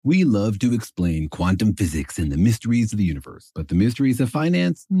We love to explain quantum physics and the mysteries of the universe, but the mysteries of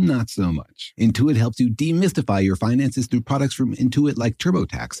finance, not so much. Intuit helps you demystify your finances through products from Intuit like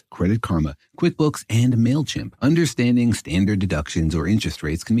TurboTax, Credit Karma, QuickBooks, and MailChimp. Understanding standard deductions or interest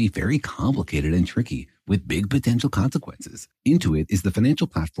rates can be very complicated and tricky, with big potential consequences. Intuit is the financial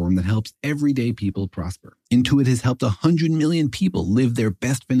platform that helps everyday people prosper. Intuit has helped 100 million people live their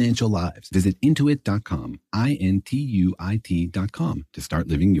best financial lives. Visit Intuit.com, Intuit.com, to start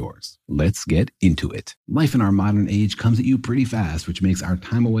living yours. Let's get into it. Life in our modern age comes at you pretty fast, which makes our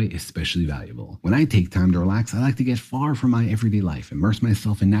time away especially valuable. When I take time to relax, I like to get far from my everyday life, immerse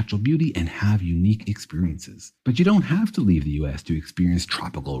myself in natural beauty, and have unique experiences. But you don't have to leave the U.S. to experience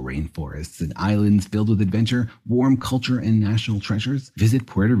tropical rainforests and islands filled with adventure, warm culture, and national treasures. Visit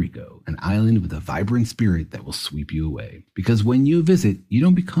Puerto Rico, an island with a vibrant spirit that will sweep you away. Because when you visit, you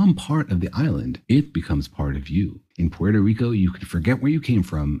don't become part of the island, it becomes part of you. In Puerto Rico, you can forget where you came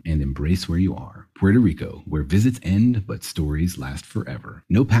from and embrace where you are. Puerto Rico, where visits end, but stories last forever.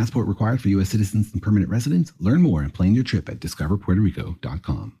 No passport required for U.S. citizens and permanent residents. Learn more and plan your trip at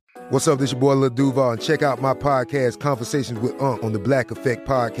discoverpuertorico.com. What's up, this your boy Lil Duval, and check out my podcast, Conversations with Unc, on the Black Effect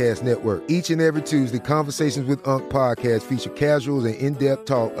Podcast Network. Each and every Tuesday, Conversations with Unc podcast feature casuals and in-depth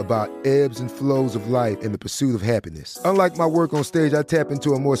talk about ebbs and flows of life and the pursuit of happiness. Unlike my work on stage, I tap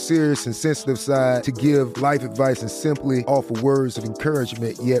into a more serious and sensitive side to give life advice and simply offer words of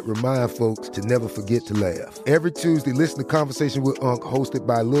encouragement, yet remind folks to never forget to laugh. Every Tuesday, listen to Conversation with Unc, hosted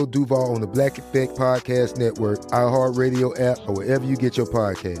by Lil Duval on the Black Effect Podcast Network, iHeartRadio app, or wherever you get your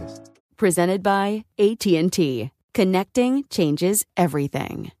podcasts. Presented by AT&T. Connecting changes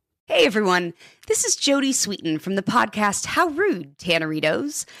everything. Hey everyone, this is Jody Sweeten from the podcast How Rude,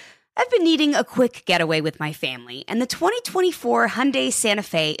 Tanneritos. I've been needing a quick getaway with my family, and the 2024 Hyundai Santa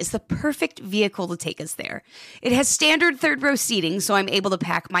Fe is the perfect vehicle to take us there. It has standard third-row seating, so I'm able to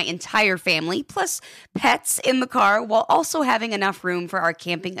pack my entire family, plus pets, in the car, while also having enough room for our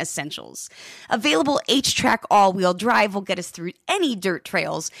camping essentials. Available H-Track all-wheel drive will get us through any dirt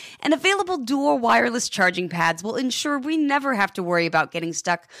trails, and available dual wireless charging pads will ensure we never have to worry about getting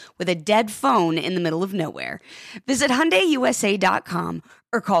stuck with a dead phone in the middle of nowhere. Visit HyundaiUSA.com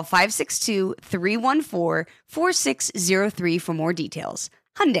or call 562-314-4603 for more details.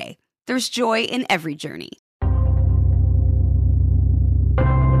 Hyundai, there's joy in every journey.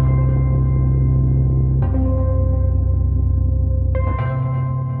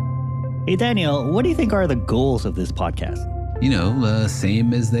 Hey, Daniel, what do you think are the goals of this podcast?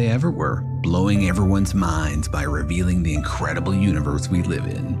 Same as they ever were. Blowing everyone's minds by revealing the incredible universe we live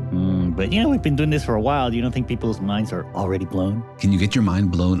in. But we've been doing this for a while. You don't think people's minds are already blown? Can you get your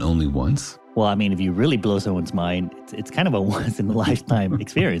mind blown only once? Well, I mean, if you really blow someone's mind, it's kind of a once-in-a-lifetime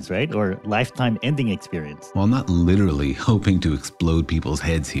experience, right? Or lifetime-ending experience. Well, I'm not literally hoping to explode people's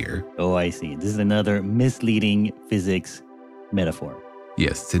heads here. Oh, I see. This is another misleading physics metaphor.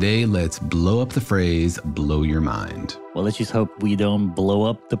 Yes, today let's blow up the phrase, blow your mind. Well, let's just hope we don't blow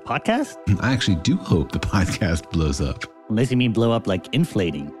up the podcast. I actually do hope the podcast blows up. Unless you mean blow up like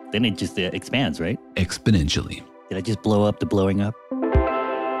inflating. Then it just expands, right? Exponentially. Did I just blow up the blowing up?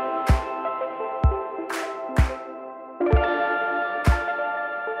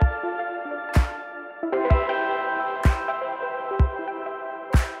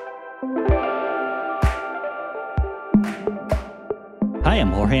 Hi,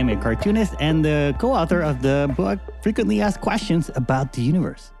 I'm Jorge. I'm a cartoonist and the co-author of the book Frequently Asked Questions About the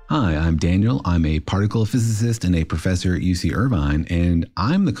Universe. Hi, I'm Daniel. I'm a particle physicist and a professor at UC Irvine, and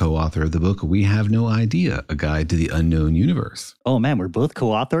I'm the co-author of the book We Have No Idea, A Guide to the Unknown Universe. Oh man, we're both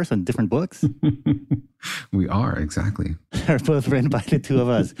co-authors on different books? We are, exactly. They're both written by the two of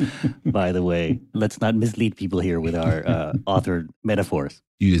us, by the way. Let's not mislead people here with our authored metaphors.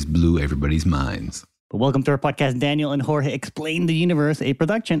 You just blew everybody's minds. But welcome to our podcast, Daniel and Jorge Explain the Universe, a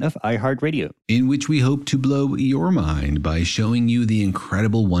production of iHeartRadio. In which we hope to blow your mind by showing you the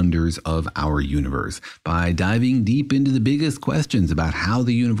incredible wonders of our universe, by diving deep into the biggest questions about how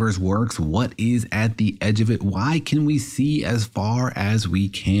the universe works, what is at the edge of it, why can we see as far as we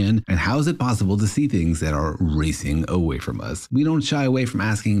can, and how is it possible to see things that are racing away from us. We don't shy away from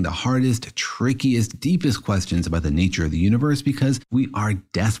asking the hardest, trickiest, deepest questions about the nature of the universe because we are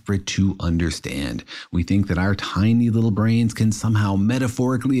desperate to understand. We think that our tiny little brains can somehow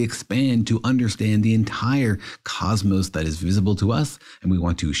metaphorically expand to understand the entire cosmos that is visible to us, and we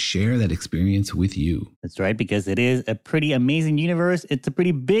want to share that experience with you. That's right, because it is a pretty amazing universe. It's a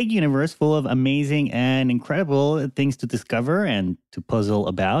pretty big universe full of amazing and incredible things to discover and to puzzle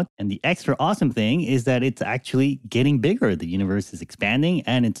about. And the extra awesome thing is that it's actually getting bigger. The universe is expanding,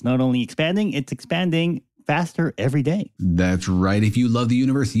 and it's not only expanding, it's expanding faster every day. That's right. If you love the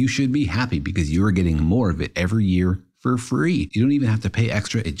universe, you should be happy because you are getting more of it every year for free. You don't even have to pay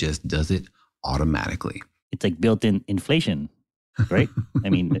extra. It just does it automatically. It's like built-in inflation, right? I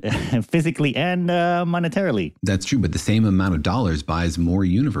mean, physically and monetarily. That's true, but the same amount of dollars buys more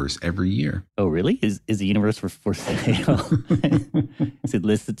universe every year. Oh, really? Is the universe for sale? Is it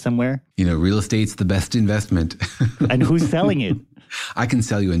listed somewhere? You know, real estate's the best investment. And who's selling it? I can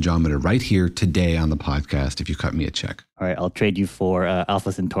sell you Andromeda right here today on the podcast if you cut me a check. All right, I'll trade you for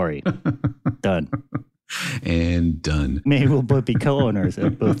Alpha Centauri. Done. And done. Maybe we'll both be co-owners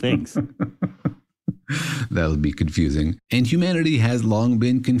of both things. That'll be confusing. And humanity has long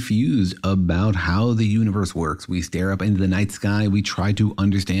been confused about how the universe works. We stare up into the night sky. We try to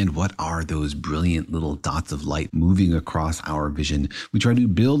understand what are those brilliant little dots of light moving across our vision. We try to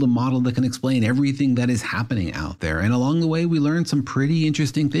build a model that can explain everything that is happening out there. And along the way, we learn some pretty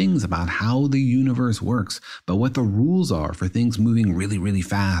interesting things about how the universe works, but what the rules are for things moving really, really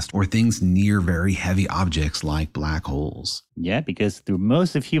fast or things near very heavy objects like black holes. Yeah, because through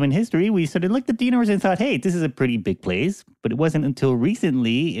most of human history, we sort of looked at the universe and thought, hey, this is a pretty big place. But it wasn't until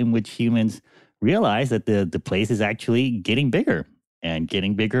recently in which humans realized that the place is actually getting bigger. And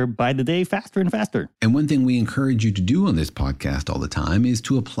getting bigger by the day, faster and faster. And one thing we encourage you to do on this podcast all the time is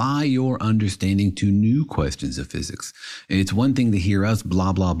to apply your understanding to new questions of physics. It's one thing to hear us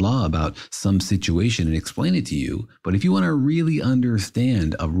blah, blah, blah about some situation and explain it to you. But if you want to really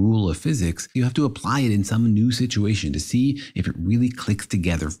understand a rule of physics, you have to apply it in some new situation to see if it really clicks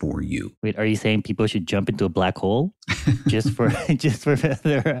together for you. Wait, are you saying people should jump into a black hole just for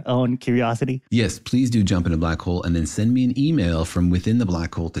their own curiosity? Yes, please do jump in a black hole and then send me an email from within the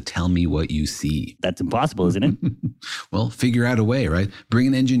black hole to tell me what you see. That's impossible, isn't it? Well, figure out a way, right? Bring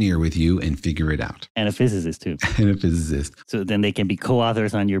an engineer with you and figure it out. And a physicist too. And a physicist. So then they can be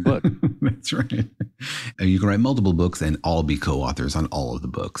co-authors on your book. That's right. You can write multiple books and all be co-authors on all of the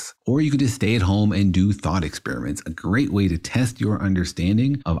books. Or you could just stay at home and do thought experiments. A great way to test your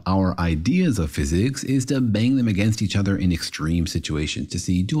understanding of our ideas of physics is to bang them against each other in extreme situations to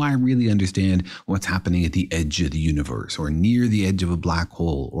see, do I really understand what's happening at the edge of the universe or near the edge of a black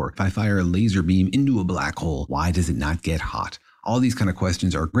hole? Or if I fire a laser beam into a black hole, why does it not get hot? All these kind of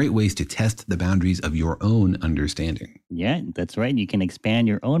questions are great ways to test the boundaries of your own understanding. Yeah, that's right. You can expand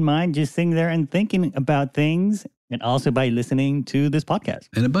your own mind just sitting there and thinking about things, and also by listening to this podcast.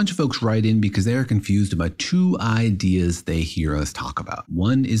 And a bunch of folks write in because they are confused about two ideas they hear us talk about.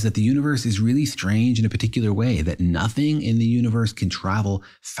 One is that the universe is really strange in a particular way, that nothing in the universe can travel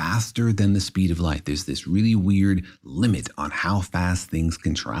faster than the speed of light. There's this really weird limit on how fast things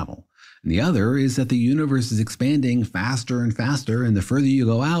can travel. And the other is that the universe is expanding faster and faster, and the further you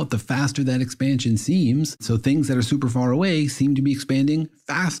go out, the faster that expansion seems. So things that are super far away seem to be expanding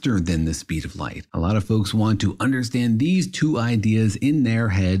faster than the speed of light. A lot of folks want to understand these two ideas in their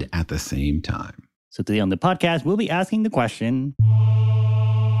head at the same time. So today on the podcast, we'll be asking the question,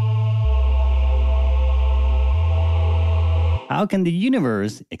 how can the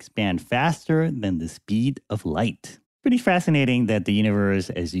universe expand faster than the speed of light? Pretty fascinating that the universe,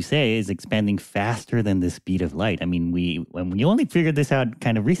 as you say, is expanding faster than the speed of light. I mean, we only figured this out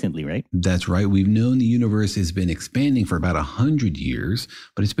kind of recently, right? That's right. We've known the universe has been expanding for about 100 years,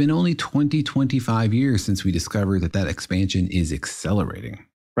 but it's been only 25 years since we discovered that expansion is accelerating.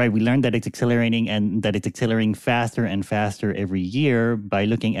 Right. We learned that it's accelerating and that it's accelerating faster and faster every year by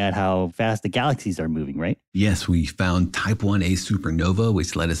looking at how fast the galaxies are moving, right? Yes, we found Type 1a supernova,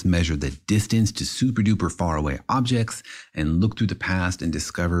 which let us measure the distance to super duper far away objects and look through the past and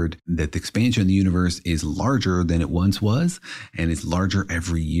discovered that the expansion of the universe is larger than it once was, and it's larger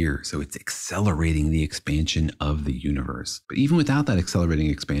every year. So it's accelerating the expansion of the universe. But even without that accelerating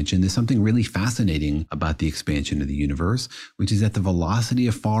expansion, there's something really fascinating about the expansion of the universe, which is that the velocity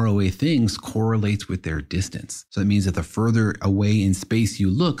of far away things correlates with their distance. So that means that the further away in space you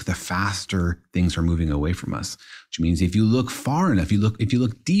look, the faster things are moving away from us. Which means if you look far enough, if you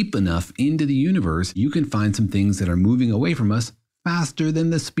look deep enough into the universe, you can find some things that are moving away from us faster than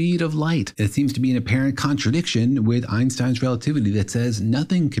the speed of light. It seems to be an apparent contradiction with Einstein's relativity that says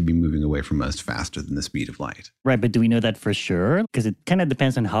nothing can be moving away from us faster than the speed of light. Right, but do we know that for sure? Because it kind of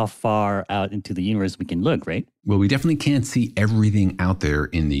depends on how far out into the universe we can look, right? Well, we definitely can't see everything out there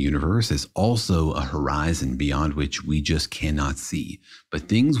in the universe. There's also a horizon beyond which we just cannot see. But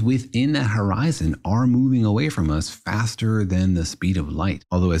things within that horizon are moving away from us faster than the speed of light.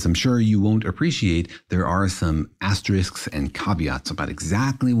 Although, as I'm sure you won't appreciate, there are some asterisks and caveats about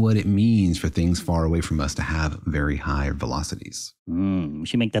exactly what it means for things far away from us to have very high velocities. We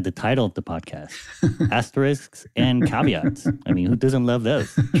should make that the title of the podcast. Asterisks and caveats. I mean, who doesn't love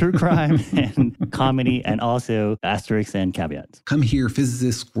those? True crime and comedy, and also asterisks and caveats. Come here,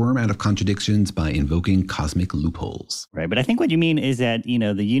 physicists squirm out of contradictions by invoking cosmic loopholes. Right. But I think what you mean is that,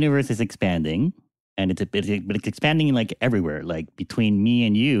 the universe is expanding. And it's expanding like everywhere, like between me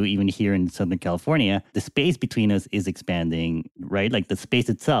and you, even here in Southern California, the space between us is expanding, right? Like the space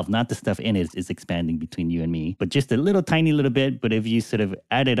itself, not the stuff in it, is expanding between you and me, but just a little tiny little bit. But if you sort of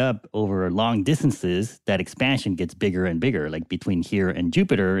add it up over long distances, that expansion gets bigger and bigger. Like between here and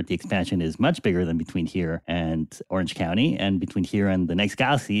Jupiter, the expansion is much bigger than between here and Orange County. And between here and the next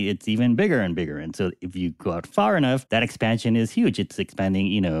galaxy, it's even bigger and bigger. And so if you go out far enough, that expansion is huge. It's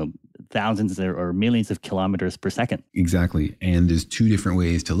expanding, thousands or millions of kilometers per second. Exactly. And there's two different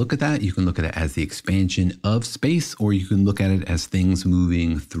ways to look at that. You can look at it as the expansion of space, or you can look at it as things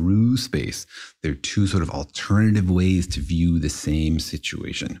moving through space. There are two sort of alternative ways to view the same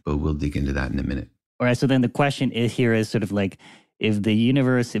situation, but we'll dig into that in a minute. All right. So then the question is sort of like, if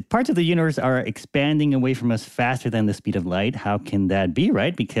parts of the universe are expanding away from us faster than the speed of light, how can that be,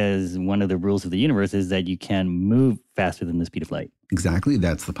 right? Because one of the rules of the universe is that you can move faster than the speed of light. Exactly.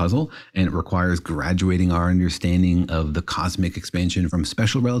 That's the puzzle. And it requires graduating our understanding of the cosmic expansion from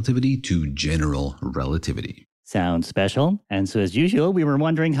special relativity to general relativity. Sounds special. And so as usual, we were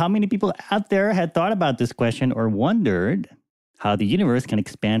wondering how many people out there had thought about this question or wondered how the universe can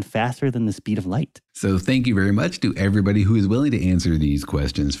expand faster than the speed of light. So thank you very much to everybody who is willing to answer these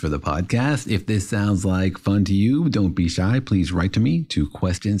questions for the podcast. If this sounds like fun to you, don't be shy. Please write to me to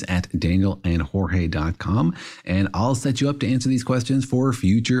questions@danielandjorge.com, and I'll set you up to answer these questions for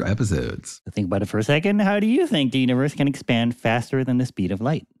future episodes. Think about it for a second. How do you think the universe can expand faster than the speed of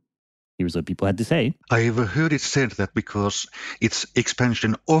light? Here's what people had to say. I've heard it said that because it's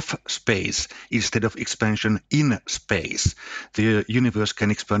expansion of space instead of expansion in space, the universe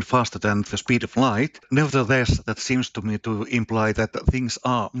can expand faster than the speed of light. Nevertheless, that seems to me to imply that things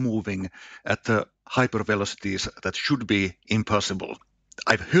are moving at the hypervelocities that should be impossible.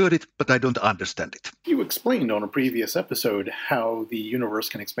 I've heard it, but I don't understand it. You explained on a previous episode how the universe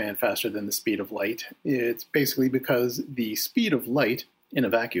can expand faster than the speed of light. It's basically because the speed of light in a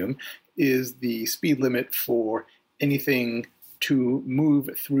vacuum is the speed limit for anything to move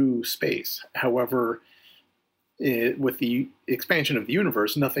through space. However, with the expansion of the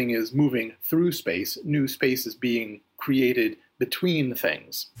universe, nothing is moving through space. New space is being created between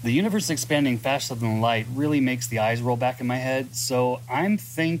things. The universe expanding faster than light really makes the eyes roll back in my head. So I'm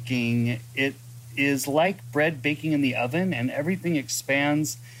thinking it is like bread baking in the oven and everything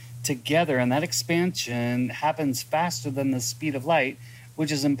expands together. And that expansion happens faster than the speed of light,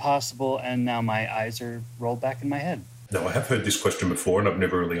 which is impossible, and now my eyes are rolled back in my head. Now, I have heard this question before, and I've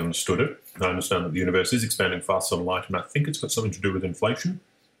never really understood it. I understand that the universe is expanding faster than light, and I think it's got something to do with inflation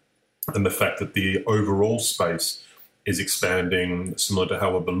and the fact that the overall space is expanding similar to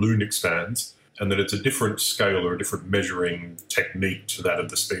how a balloon expands, and that it's a different scale or a different measuring technique to that of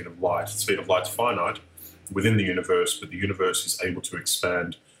the speed of light. The speed of light's finite within the universe, but the universe is able to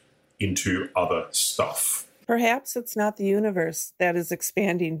expand into other stuff. Perhaps it's not the universe that is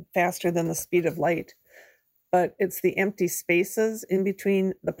expanding faster than the speed of light, but it's the empty spaces in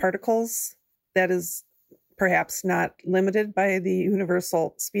between the particles that is perhaps not limited by the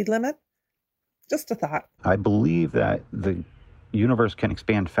universal speed limit. Just a thought. I believe that the universe can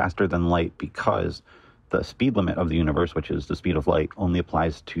expand faster than light because the speed limit of the universe, which is the speed of light, only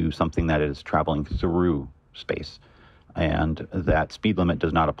applies to something that is traveling through space. And that speed limit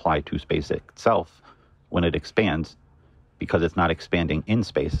does not apply to space itself when it expands, because it's not expanding in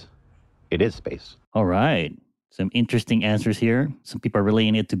space. It is space. All right. Some interesting answers here. Some people are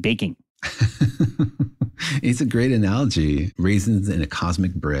relating it to baking. It's a great analogy, raisins in a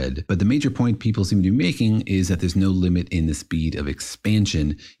cosmic bread. But the major point people seem to be making is that there's no limit in the speed of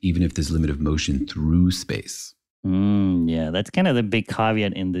expansion, even if there's limit of motion through space. Yeah, that's kind of the big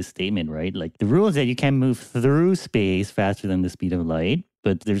caveat in this statement, right? Like the rule is that you can move through space faster than the speed of light,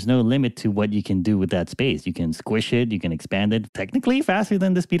 but there's no limit to what you can do with that space. You can squish it, you can expand it technically faster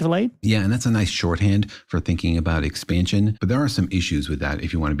than the speed of light. Yeah, and that's a nice shorthand for thinking about expansion. But there are some issues with that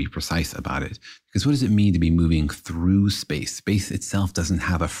if you want to be precise about it. Because what does it mean to be moving through space? Space itself doesn't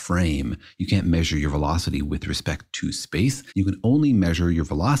have a frame. You can't measure your velocity with respect to space. You can only measure your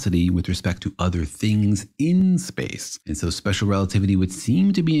velocity with respect to other things in space. And so special relativity would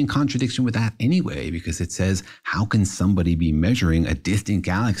seem to be in contradiction with that anyway, because it says, how can somebody be measuring a distant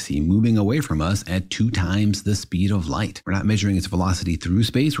galaxy moving away from us at 2 times the speed of light? We're not measuring its velocity through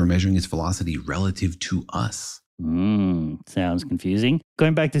space. We're measuring its velocity relative to us. Sounds confusing.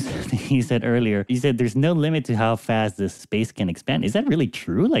 Going back to something you said earlier, you said there's no limit to how fast this space can expand. Is that really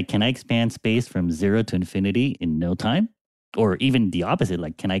true? Like, can I expand space from 0 to infinity in no time? Or even the opposite,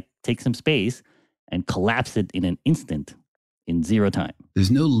 like, can I take some space and collapse it in an instant in 0 time?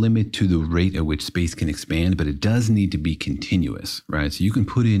 There's no limit to the rate at which space can expand, but it does need to be continuous, right? So you can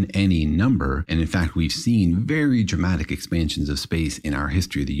put in any number. And in fact, we've seen very dramatic expansions of space in our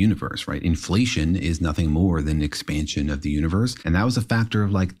history of the universe, right? Inflation is nothing more than an expansion of the universe. And that was a factor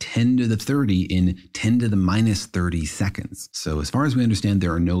of like 10 to the 30 in 10 to the minus 30 seconds. So as far as we understand,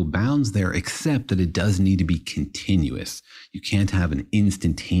 there are no bounds there, except that it does need to be continuous. You can't have an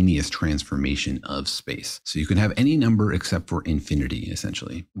instantaneous transformation of space. So you can have any number except for infinity,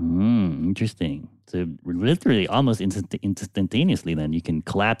 essentially. Interesting. So literally almost instantaneously then you can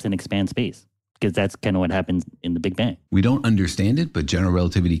collapse and expand space, because that's kind of what happens in the Big Bang. We don't understand it, but general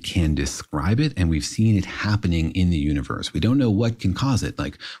relativity can describe it, and we've seen it happening in the universe. We don't know what can cause it.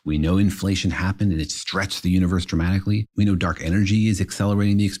 Like, we know inflation happened and it stretched the universe dramatically. We know dark energy is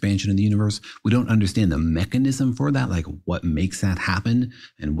accelerating the expansion of the universe. We don't understand the mechanism for that, like what makes that happen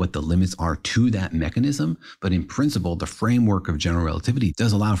and what the limits are to that mechanism. But in principle, the framework of general relativity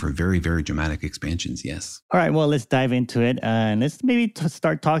does allow for very, very dramatic expansions, yes. All right, well, let's dive into it. And let's maybe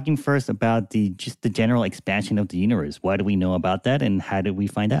start talking first about just the general expansion of the universe. What do we know about that, and how did we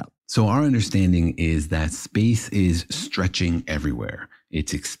find out? So our understanding is that space is stretching everywhere.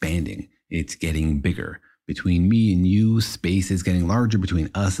 It's expanding. It's getting bigger. Between me and you, space is getting larger. Between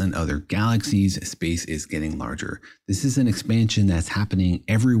us and other galaxies, space is getting larger. This is an expansion that's happening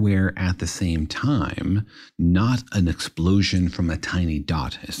everywhere at the same time, not an explosion from a tiny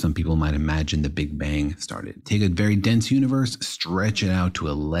dot, as some people might imagine the Big Bang started. Take a very dense universe, stretch it out to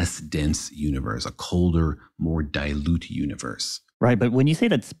a less dense universe, a colder, more dilute universe. Right, but when you say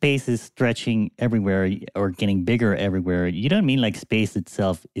that space is stretching everywhere or getting bigger everywhere, you don't mean like space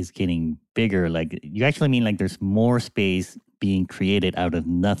itself is getting bigger. Like, you actually mean like there's more space being created out of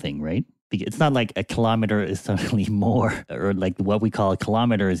nothing, right? It's not like a kilometer is suddenly more, or like what we call a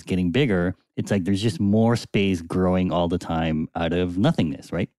kilometer is getting bigger. It's like there's just more space growing all the time out of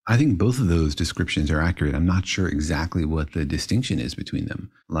nothingness, right? I think both of those descriptions are accurate. I'm not sure exactly what the distinction is between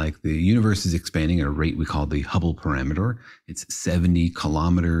them. Like, the universe is expanding at a rate we call the Hubble parameter. It's 70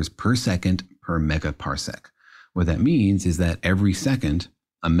 kilometers per second per megaparsec. What that means is that every second,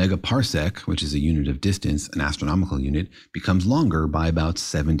 a megaparsec, which is a unit of distance, an astronomical unit, becomes longer by about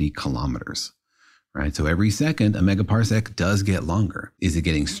 70 kilometers, right? So every second, a megaparsec does get longer. Is it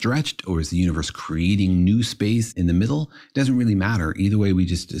getting stretched, or is the universe creating new space in the middle? It doesn't really matter. Either way, we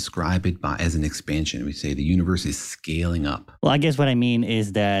just describe it as an expansion. We say the universe is scaling up. Well, I guess what I mean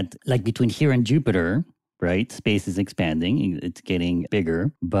is that, like, between here and Jupiter, right, space is expanding, it's getting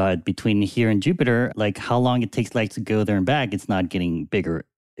bigger. But between here and Jupiter, like, how long it takes light to go there and back, it's not getting bigger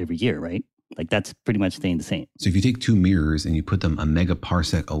every year, right? Like, that's pretty much staying the same. So if you take two mirrors and you put them a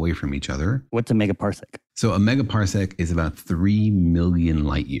megaparsec away from each other. What's a megaparsec? So a megaparsec is about 3 million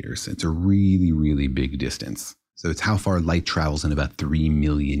light years. It's a really, really big distance. So it's how far light travels in about 3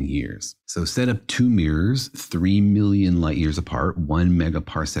 million years. So set up two mirrors, 3 million light years apart, 1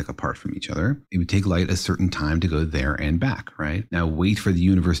 megaparsec apart from each other. It would take light a certain time to go there and back, right? Now wait for the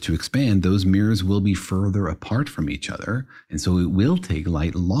universe to expand. Those mirrors will be further apart from each other. And so it will take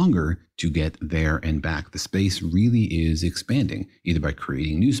light longer to get there and back. The space really is expanding, either by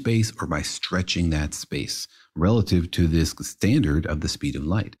creating new space or by stretching that space relative to this standard of the speed of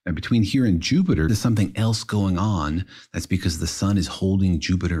light. And between here and Jupiter, there's something else going on. That's because the sun is holding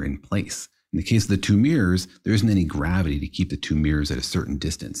Jupiter in place. In the case of the two mirrors, there isn't any gravity to keep the two mirrors at a certain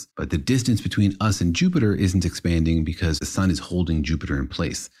distance. But the distance between us and Jupiter isn't expanding because the sun is holding Jupiter in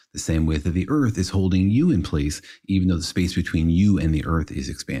place, the same way that the Earth is holding you in place, even though the space between you and the Earth is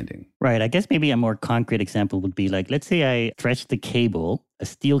expanding. Right. I guess maybe a more concrete example would be like, let's say I stretch the cable, a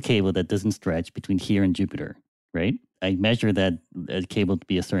steel cable that doesn't stretch between here and Jupiter, right? I measure that cable to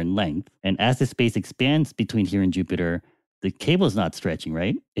be a certain length. And as the space expands between here and Jupiter, the cable is not stretching,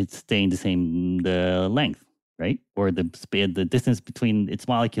 right? It's staying the same length, right? Or the distance between its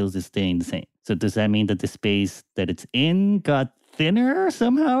molecules is staying the same. So does that mean that the space that it's in got thinner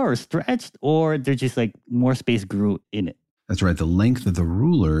somehow or stretched, or there's just like more space grew in it? That's right. The length of the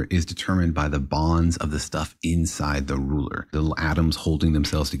ruler is determined by the bonds of the stuff inside the ruler, the little atoms holding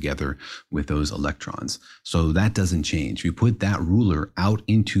themselves together with those electrons. So that doesn't change. If you put that ruler out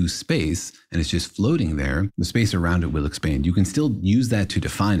into space and it's just floating there, the space around it will expand. You can still use that to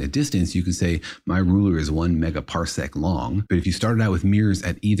define a distance. You can say, my ruler is 1 megaparsec long. But if you started out with mirrors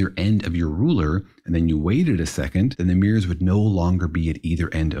at either end of your ruler, and then you waited a second, then the mirrors would no longer be at either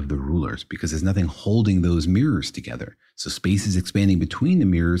end of the rulers because there's nothing holding those mirrors together. So space is expanding between the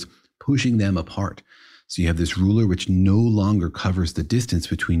mirrors, pushing them apart. So you have this ruler which no longer covers the distance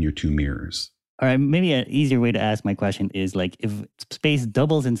between your two mirrors. All right, maybe an easier way to ask my question is like, if space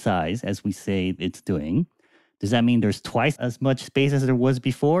doubles in size, as we say it's doing, does that mean there's twice as much space as there was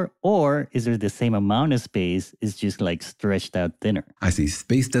before? Or is there the same amount of space, it's just like stretched out thinner? I see.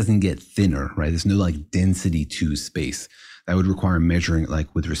 Space doesn't get thinner, right? There's no like density to space. That would require measuring it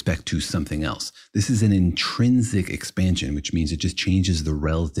like with respect to something else. This is an intrinsic expansion, which means it just changes the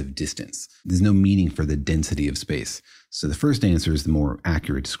relative distance. There's no meaning for the density of space. So the first answer is the more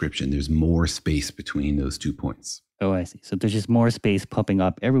accurate description. There's more space between those 2 points. Oh, I see. So there's just more space popping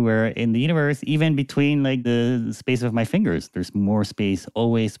up everywhere in the universe, even between like the space of my fingers. There's more space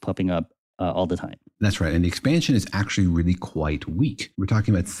always popping up all the time. That's right. And the expansion is actually really quite weak. We're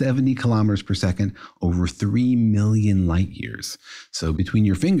talking about 70 kilometers per second over 3 million light years. So between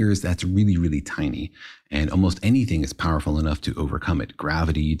your fingers, that's really, really tiny. And almost anything is powerful enough to overcome it.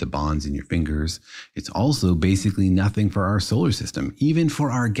 Gravity, the bonds in your fingers. It's also basically nothing for our solar system. Even for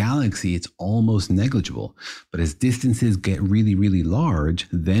our galaxy, it's almost negligible. But as distances get really, really large,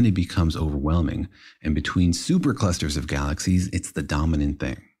 then it becomes overwhelming. And between superclusters of galaxies, it's the dominant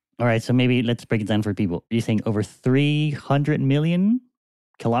thing. All right, so maybe let's break it down for people. Are you saying over 300 million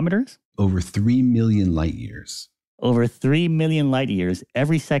kilometers? Over 3 million light years. Over 3 million light years.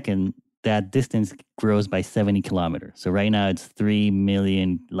 Every second, that distance grows by 70 kilometers. So right now it's 3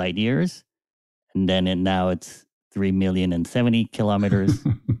 million light years. And then now it's 3,070,000 kilometers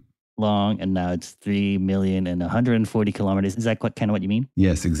long. And now it's 3,140,000 kilometers. Is that kind of what you mean?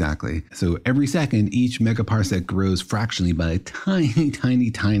 Yes, exactly. So every second, each megaparsec grows fractionally by a tiny, tiny,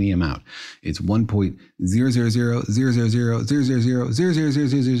 tiny amount. It's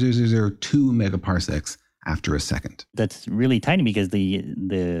 1.000000000000002 megaparsecs after a second. That's really tiny because the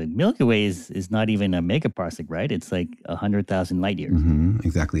Milky Way is not even a megaparsec, right? It's like 100,000 light years.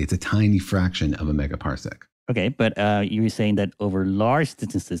 Exactly. It's a tiny fraction of a megaparsec. Okay, but you were saying that over large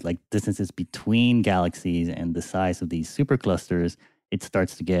distances, like distances between galaxies and the size of these superclusters, it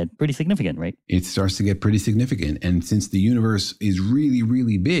starts to get pretty significant, right? It starts to get pretty significant. And since the universe is really,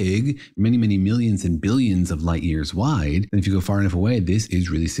 really big, many, many millions and billions of light years wide, and if you go far enough away, this is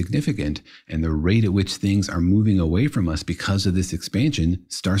really significant. And the rate at which things are moving away from us because of this expansion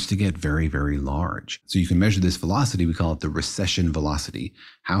starts to get very, very large. So you can measure this velocity. We call it the recession velocity.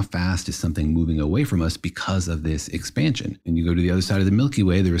 How fast is something moving away from us because of this expansion? And you go to the other side of the Milky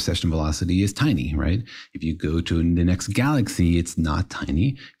Way, the recession velocity is tiny, right? If you go to the next galaxy, it's not tiny.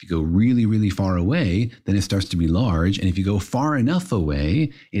 If you go really, really far away, then it starts to be large. And if you go far enough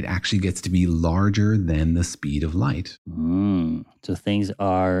away, it actually gets to be larger than the speed of light. So things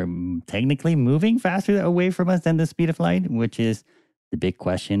are technically moving faster away from us than the speed of light, which is the big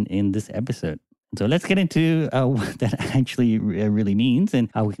question in this episode. So let's get into what that actually really means and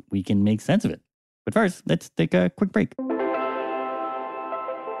how we can make sense of it. But first, let's take a quick break.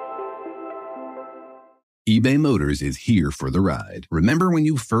 eBay Motors is here for the ride. Remember when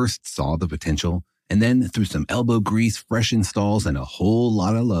you first saw the potential? And then through some elbow grease, fresh installs, and a whole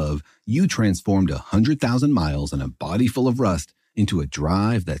lot of love, you transformed 100,000 miles and a body full of rust into a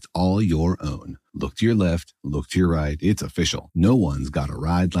drive that's all your own. Look to your left, look to your right. It's official. No one's got a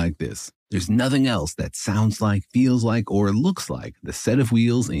ride like this. There's nothing else that sounds like, feels like, or looks like the set of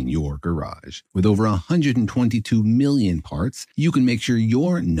wheels in your garage. With over 122 million parts, you can make sure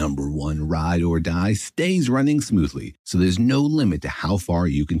your number one ride or die stays running smoothly, so there's no limit to how far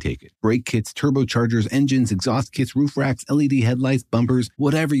you can take it. Brake kits, turbochargers, engines, exhaust kits, roof racks, LED headlights, bumpers,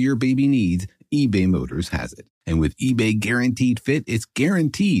 whatever your baby needs, eBay Motors has it. And with eBay Guaranteed Fit, it's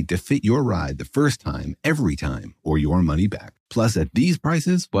guaranteed to fit your ride the first time, every time, or your money back. Plus, at these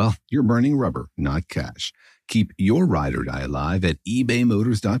prices, well, you're burning rubber, not cash. Keep your ride or die alive at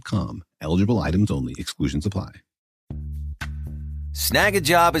ebaymotors.com. Eligible items only. Exclusions apply. Snag a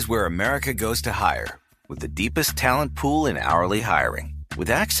Job is where America goes to hire, with the deepest talent pool in hourly hiring. With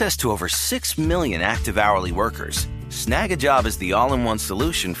access to over 6 million active hourly workers, Snag a Job is the all-in-one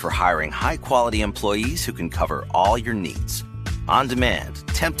solution for hiring high-quality employees who can cover all your needs. On demand,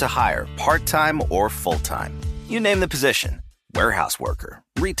 temp to hire, part-time or full-time. You name the position. Warehouse worker,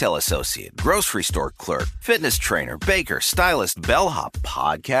 retail associate, grocery store clerk, fitness trainer, baker, stylist, bellhop,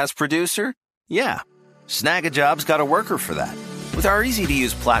 podcast producer? Yeah, Snag-a-Job's got a worker for that. With our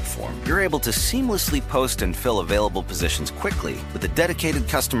easy-to-use platform, you're able to seamlessly post and fill available positions quickly with a dedicated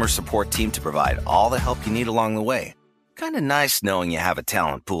customer support team to provide all the help you need along the way. Kind of nice knowing you have a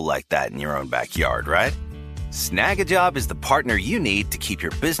talent pool like that in your own backyard, right? Snag-a-Job is the partner you need to keep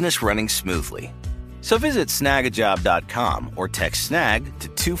your business running smoothly. So visit snagajob.com or text snag to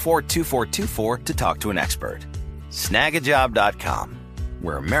 242424 to talk to an expert. Snagajob.com,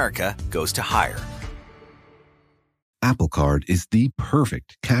 where America goes to hire. Apple Card is the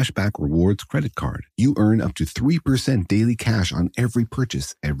perfect cashback rewards credit card. You earn up to 3% daily cash on every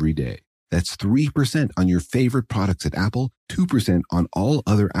purchase every day. That's 3% on your favorite products at Apple, 2% on all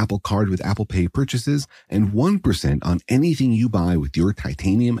other Apple Card with Apple Pay purchases, and 1% on anything you buy with your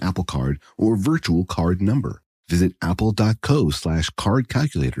titanium Apple Card or virtual card number. Visit apple.co/card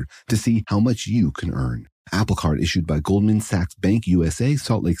calculator to see how much you can earn. Apple Card issued by Goldman Sachs Bank USA,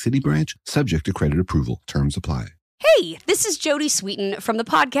 Salt Lake City branch, subject to credit approval. Terms apply. Hey, this is Jody Sweeten from the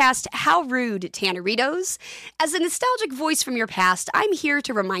podcast How Rude, Tanneritos. As a nostalgic voice from your past, I'm here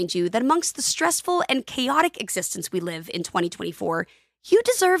to remind you that amongst the stressful and chaotic existence we live in 2024, you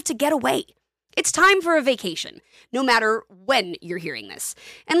deserve to get away. It's time for a vacation, no matter when you're hearing this.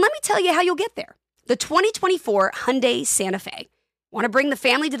 And let me tell you how you'll get there. The 2024 Hyundai Santa Fe. Want to bring the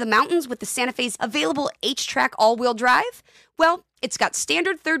family to the mountains with the Santa Fe's available H-Track all-wheel drive? Well, it's got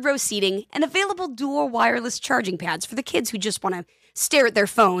standard third-row seating and available dual wireless charging pads for the kids who just want to stare at their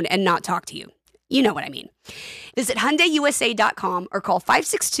phone and not talk to you. You know what I mean. Visit HyundaiUSA.com or call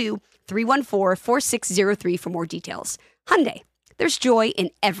 562-314-4603 for more details. Hyundai, there's joy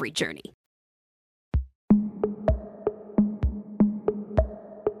in every journey.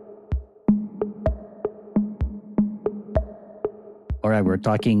 All right, we're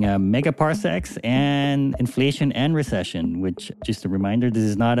talking megaparsecs and inflation and recession, which, just a reminder, this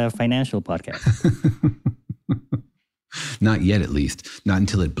is not a financial podcast. Not yet, at least. Not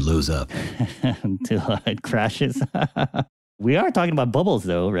until it blows up. Until it crashes. We are talking about bubbles,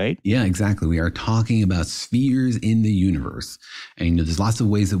 though, right? Yeah, exactly. We are talking about spheres in the universe. And there's lots of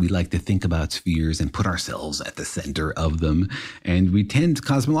ways that we like to think about spheres and put ourselves at the center of them. And we tend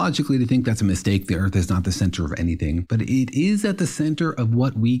cosmologically to think that's a mistake. The Earth is not the center of anything, but it is at the center of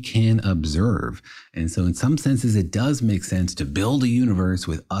what we can observe. And so in some senses, it does make sense to build a universe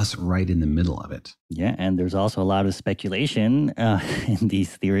with us right in the middle of it. Yeah, and there's also a lot of speculation in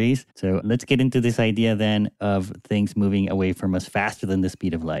these theories. So let's get into this idea then of things moving away from us faster than the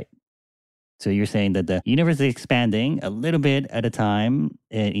speed of light. So you're saying that the universe is expanding a little bit at a time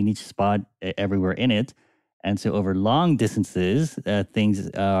in each spot everywhere in it. And so over long distances, things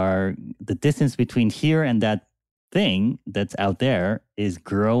are, the distance between here and that thing that's out there is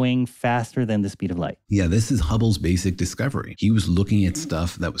growing faster than the speed of light. Yeah, this is Hubble's basic discovery. He was looking at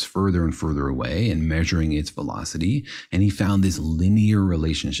stuff that was further and further away and measuring its velocity, and he found this linear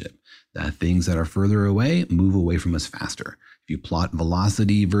relationship that things that are further away move away from us faster. If you plot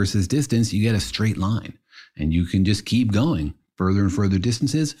velocity versus distance, you get a straight line, and you can just keep going. Further and further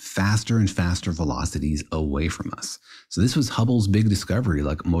distances, faster and faster velocities away from us. So this was Hubble's big discovery,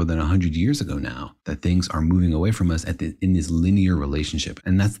 like more than 100 years ago now, that things are moving away from us in this linear relationship.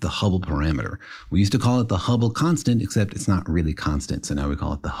 And that's the Hubble parameter. We used to call it the Hubble constant, except it's not really constant. So now we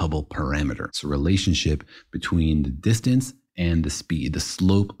call it the Hubble parameter. It's a relationship between the distance and the speed, the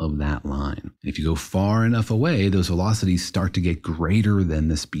slope of that line. If you go far enough away, those velocities start to get greater than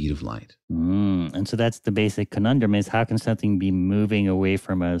the speed of light. And so that's the basic conundrum, is how can something be moving away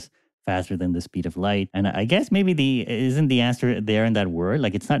from us faster than the speed of light? And I guess maybe isn't the answer there in that word?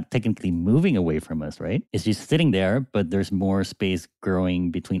 Like, it's not technically moving away from us, right? It's just sitting there, but there's more space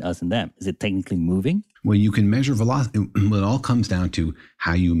growing between us and them. Is it technically moving? Well, you can measure velocity. It all comes down to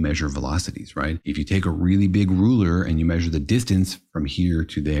how you measure velocities, right? If you take a really big ruler and you measure the distance from here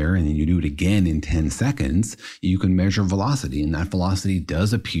to there, and then you do it again in 10 seconds, you can measure velocity. And that velocity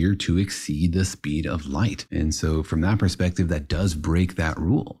does appear to exceed the speed of light. And so from that perspective, that does break that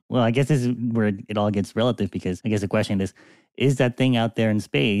rule. Well, I guess this is where it all gets relative, because I guess the question is that thing out there in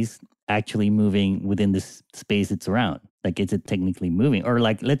space actually moving within this space it's around? Like, is it technically moving? Or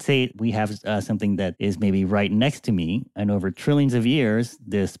like, let's say we have something that is maybe right next to me, and over trillions of years,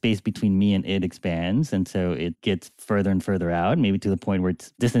 the space between me and it expands. And so it gets further and further out, maybe to the point where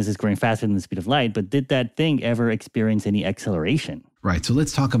its distance is growing faster than the speed of light. But did that thing ever experience any acceleration? Right. So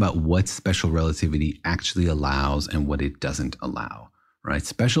let's talk about what special relativity actually allows and what it doesn't allow. Right.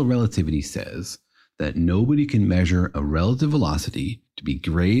 Special relativity says that nobody can measure a relative velocity to be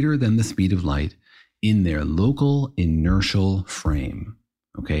greater than the speed of light in their local inertial frame.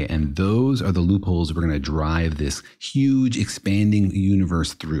 Okay, and those are the loopholes we're going to drive this huge expanding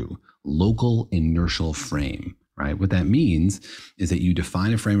universe through. Local inertial frame, right? What that means is that you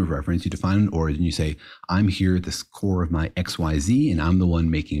define a frame of reference, you define an origin, you say, I'm here at the core of my XYZ, and I'm the one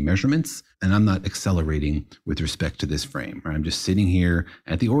making measurements, and I'm not accelerating with respect to this frame, right? I'm just sitting here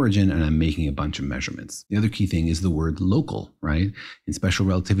at the origin, and I'm making a bunch of measurements. The other key thing is the word local, right? In special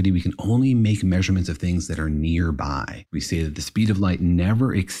relativity, we can only make measurements of things that are nearby. We say that the speed of light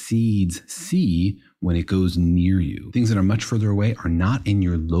never exceeds c when it goes near you. Things that are much further away are not in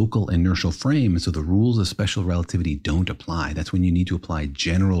your local inertial frame, and so the rules of special relativity don't apply. That's when you need to apply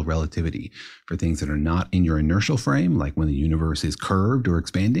general relativity for things that are not in your inertial frame, like when the universe is curved or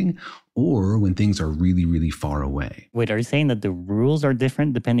expanding, or when things are really, really far away. Wait, are you saying that the rules are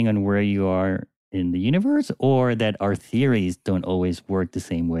different depending on where you are in the universe, or that our theories don't always work the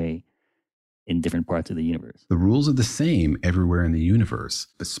same way in different parts of the universe? The rules are the same everywhere in the universe,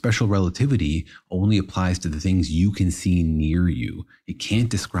 but special relativity only applies to the things you can see near you. It can't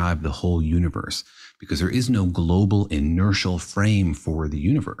describe the whole universe because there is no global inertial frame for the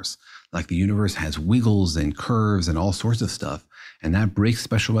universe. Like the universe has wiggles and curves and all sorts of stuff, and that breaks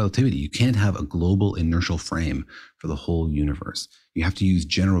special relativity. You can't have a global inertial frame for the whole universe. You have to use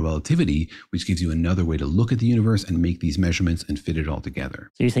general relativity, which gives you another way to look at the universe and make these measurements and fit it all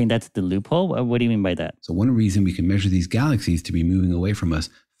together. So you're saying that's the loophole? What do you mean by that? So one reason we can measure these galaxies to be moving away from us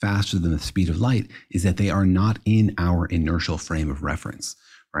faster than the speed of light is that they are not in our inertial frame of reference.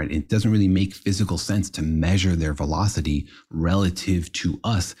 Right? It doesn't really make physical sense to measure their velocity relative to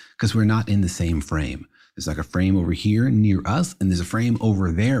us because we're not in the same frame. There's like a frame over here near us, and there's a frame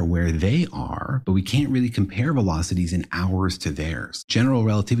over there where they are, but we can't really compare velocities in ours to theirs. General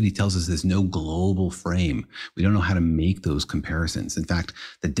relativity tells us there's no global frame. We don't know how to make those comparisons. In fact,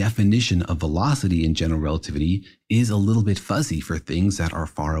 the definition of velocity in general relativity is a little bit fuzzy for things that are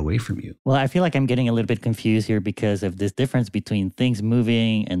far away from you. Well, I feel like I'm getting a little bit confused here because of this difference between things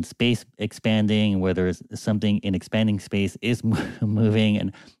moving and space expanding, whether something in expanding space is moving.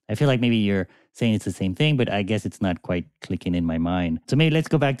 And I feel like maybe you're saying it's the same thing, but I guess it's not quite clicking in my mind. So maybe let's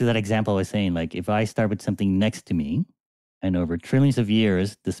go back to that example I was saying, like if I start with something next to me, and over trillions of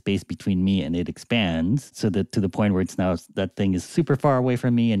years, the space between me and it expands so that to the point where it's now that thing is super far away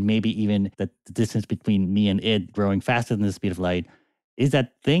from me, and maybe even that the distance between me and it growing faster than the speed of light. Is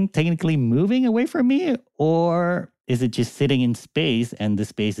that thing technically moving away from me, or is it just sitting in space and the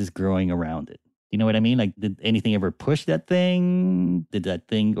space is growing around it? You know what I mean? Like, did anything ever push that thing? Did that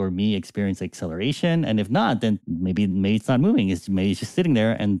thing or me experience acceleration? And if not, then maybe it's not moving. Maybe it's just sitting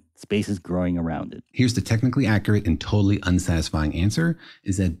there and space is growing around it. Here's the technically accurate and totally unsatisfying answer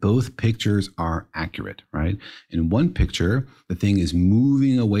is that both pictures are accurate, right? In one picture, the thing is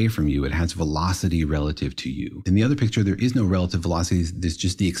moving away from you. It has velocity relative to you. In the other picture, there is no relative velocity. There's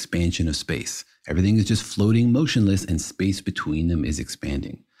just the expansion of space. Everything is just floating motionless and space between them is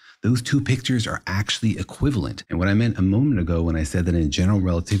expanding. Those two pictures are actually equivalent. And what I meant a moment ago when I said that in general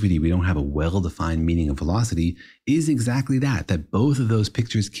relativity, we don't have a well-defined meaning of velocity is exactly that both of those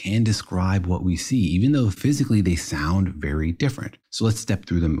pictures can describe what we see, even though physically they sound very different. So let's step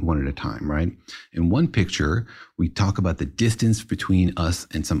through them one at a time, right? In one picture, we talk about the distance between us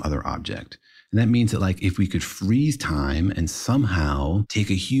and some other object. And that means that like if we could freeze time and somehow take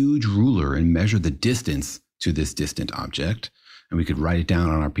a huge ruler and measure the distance to this distant object, and we could write it down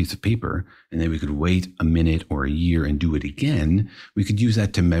on our piece of paper, and then we could wait a minute or a year and do it again, we could use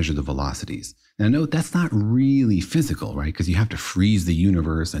that to measure the velocities. Now note, that's not really physical, right? Because you have to freeze the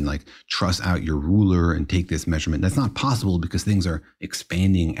universe and like truss out your ruler and take this measurement. That's not possible because things are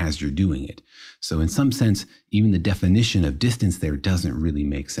expanding as you're doing it. So in some sense, even the definition of distance there doesn't really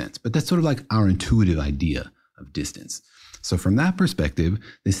make sense. But that's sort of like our intuitive idea of distance. So from that perspective,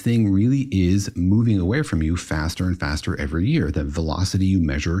 this thing really is moving away from you faster and faster every year. The velocity you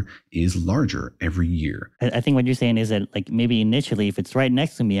measure is larger every year. I think what you're saying is that like maybe initially, if it's right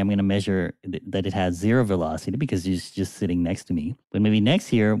next to me, I'm going to measure that it has zero velocity because it's just sitting next to me. But maybe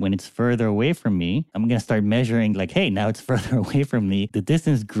next year, when it's further away from me, I'm going to start measuring like, hey, now it's further away from me. The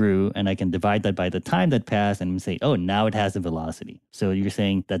distance grew, and I can divide that by the time that passed and say, oh, now it has a velocity. So you're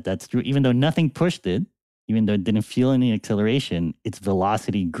saying that that's true, even though nothing pushed it. Even though it didn't feel any acceleration, its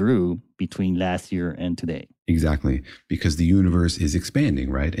velocity grew between last year and today. Exactly, because the universe is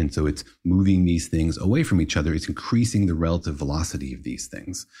expanding, right? And so it's moving these things away from each other. It's increasing the relative velocity of these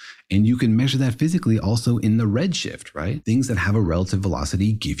things. And you can measure that physically also in the redshift, right? Things that have a relative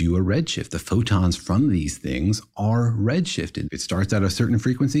velocity give you a redshift. The photons from these things are redshifted. It starts at a certain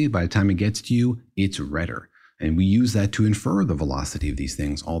frequency. By the time it gets to you, it's redder. And we use that to infer the velocity of these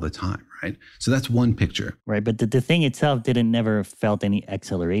things all the time, right? So that's one picture. Right, but the thing itself never felt any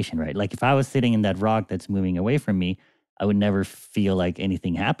acceleration, right? Like if I was sitting in that rock that's moving away from me, I would never feel like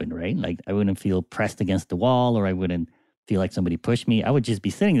anything happened, right? Like I wouldn't feel pressed against the wall, or I wouldn't feel like somebody pushed me. I would just be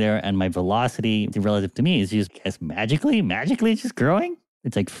sitting there, and my velocity relative to me is just magically just growing.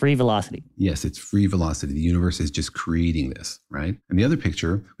 It's like free velocity. Yes, it's free velocity. The universe is just creating this, right? And the other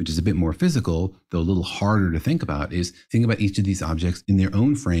picture, which is a bit more physical, though a little harder to think about, is think about each of these objects in their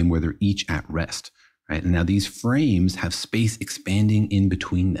own frame where they're each at rest, right? And now these frames have space expanding in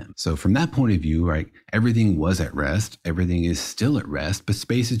between them. So from that point of view, right, everything was at rest, everything is still at rest, but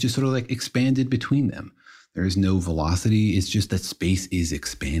space is just sort of like expanded between them. There is no velocity. It's just that space is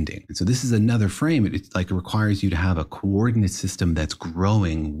expanding. And so this is another frame. It requires you to have a coordinate system that's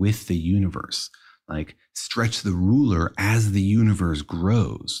growing with the universe. Like stretch the ruler as the universe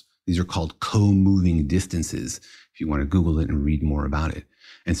grows. These are called co-moving distances, if you want to Google it and read more about it.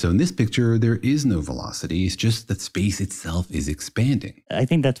 And so in this picture, there is no velocity. It's just that space itself is expanding. I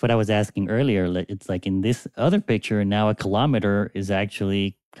think that's what I was asking earlier. It's like in this other picture, now a kilometer is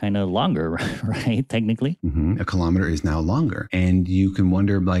actually kind of longer, right? Technically. Mm-hmm. A kilometer is now longer. And you can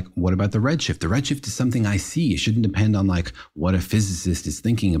wonder, like, what about the redshift? The redshift is something I see. It shouldn't depend on like what a physicist is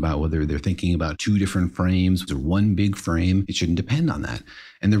thinking about, whether they're thinking about two different frames or one big frame. It shouldn't depend on that.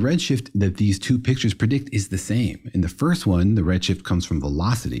 And the redshift that these two pictures predict is the same. In the first one, the redshift comes from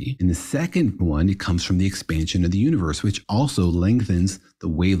velocity. In the second one, it comes from the expansion of the universe, which also lengthens the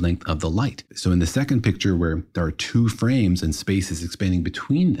wavelength of the light. So in the second picture, where there are two frames and space is expanding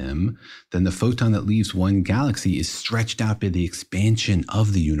between them, then the photon that leaves one galaxy is stretched out by the expansion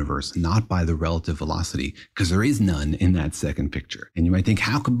of the universe, not by the relative velocity, because there is none in that second picture. And you might think,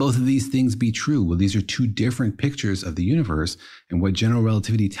 how could both of these things be true? Well, these are two different pictures of the universe. And what general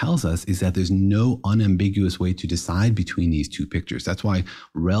relativity tells us is that there's no unambiguous way to decide between these two pictures. That's why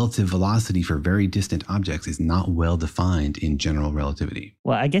relative velocity for very distant objects is not well defined in general relativity.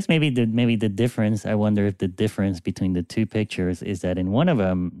 Well, I guess maybe the difference, I wonder if the difference between the two pictures is that in one of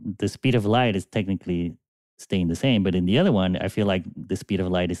them, the speed of light is technically staying the same. But in the other one, I feel like the speed of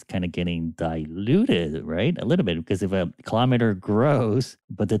light is kind of getting diluted, right? A little bit, because if a kilometer grows,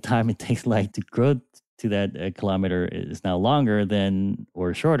 but the time it takes light to grow to that kilometer is now longer than,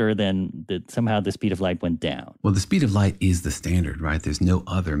 or shorter than, somehow the speed of light went down. Well, the speed of light is the standard, right? There's no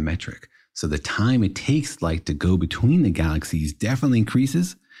other metric. So the time it takes light to go between the galaxies definitely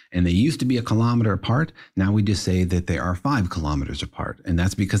increases. And they used to be a kilometer apart. Now we just say that they are 5 kilometers apart. And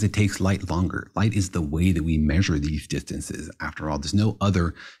that's because it takes light longer. Light is the way that we measure these distances. After all, there's no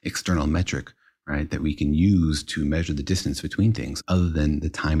other external metric, right, that we can use to measure the distance between things other than the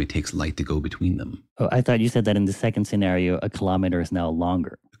time it takes light to go between them. Oh, I thought you said that in the second scenario, a kilometer is now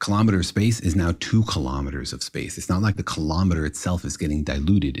longer. A kilometer of space is now 2 kilometers of space. It's not like the kilometer itself is getting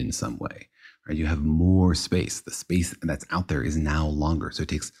diluted in some way. Right? You have more space. The space that's out there is now longer. So it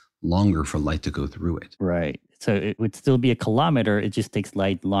takes longer for light to go through it. Right. So it would still be a kilometer. It just takes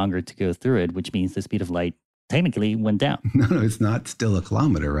light longer to go through it, which means the speed of light technically went down. No, it's not still a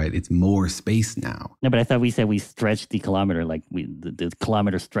kilometer, right? It's more space now. No, but I thought we said we stretched the kilometer, like the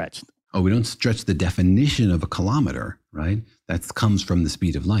kilometer stretched. Oh, we don't stretch the definition of a kilometer, right? That comes from the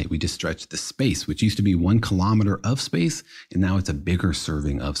speed of light. We just stretch the space, which used to be 1 kilometer of space, and now it's a bigger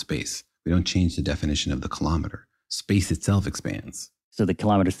serving of space. We don't change the definition of the kilometer. Space itself expands. So the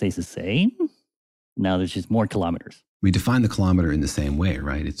kilometer stays the same? Now there's just more kilometers. We define the kilometer in the same way,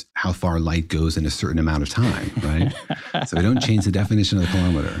 right? It's how far light goes in a certain amount of time, right? So we don't change the definition of the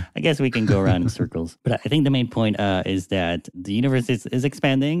kilometer. I guess we can go around in circles. But I think the main point is that the universe is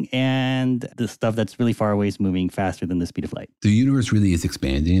expanding, and the stuff that's really far away is moving faster than the speed of light. The universe really is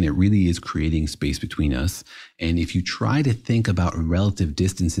expanding, and it really is creating space between us. And if you try to think about relative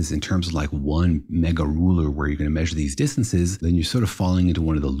distances in terms of like one mega ruler where you're going to measure these distances, then you're sort of falling into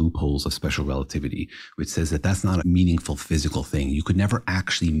one of the loopholes of special relativity, which says that that's not a meaningful physical thing. You could never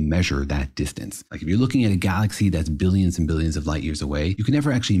actually measure that distance. Like if you're looking at a galaxy that's billions and billions of light years away, you can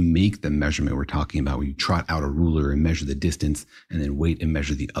never actually make the measurement we're talking about, where you trot out a ruler and measure the distance and then wait and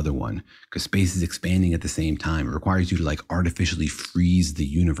measure the other one, because space is expanding at the same time. It requires you to like artificially freeze the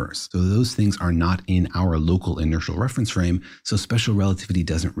universe. So those things are not in our local inertial reference frame, so special relativity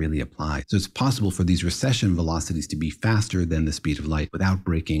doesn't really apply. So it's possible for these recession velocities to be faster than the speed of light without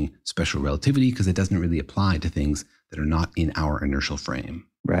breaking special relativity, because it doesn't really apply to things that are not in our inertial frame.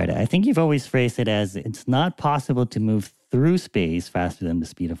 Right. I think you've always phrased it as it's not possible to move through space faster than the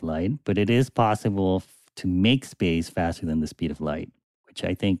speed of light, but it is possible to make space faster than the speed of light, which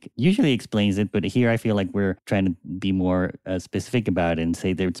I think usually explains it. But here I feel like we're trying to be more specific about it and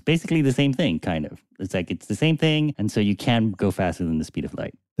say that it's basically the same thing, kind of. It's like it's the same thing. And so you can go faster than the speed of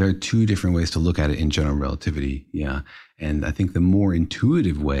light. There are two different ways to look at it in general relativity. Yeah. And I think the more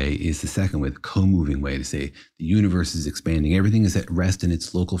intuitive way is the second way, the co-moving way, to say the universe is expanding. Everything is at rest in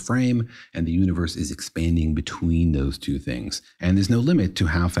its local frame, and the universe is expanding between those two things. And there's no limit to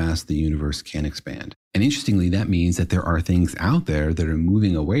how fast the universe can expand. And interestingly, that means that there are things out there that are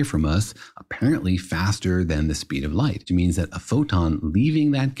moving away from us apparently faster than the speed of light, which means that a photon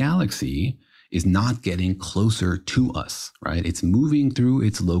leaving that galaxy is not getting closer to us, right? It's moving through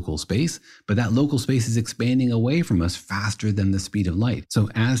its local space, but that local space is expanding away from us faster than the speed of light. So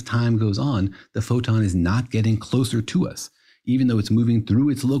as time goes on, the photon is not getting closer to us, even though it's moving through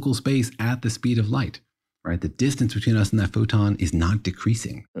its local space at the speed of light, right? The distance between us and that photon is not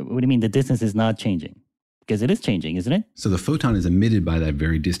decreasing. What do you mean the distance is not changing? Because it is changing, isn't it? So the photon is emitted by that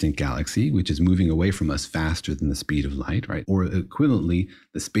very distant galaxy, which is moving away from us faster than the speed of light, right? Or equivalently,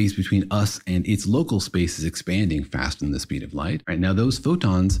 the space between us and its local space is expanding faster than the speed of light, right? Now, those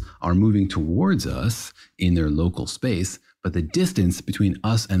photons are moving towards us in their local space, but the distance between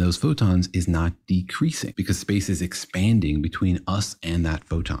us and those photons is not decreasing because space is expanding between us and that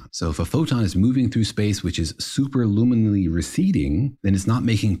photon. So if a photon is moving through space, which is superluminally receding, then it's not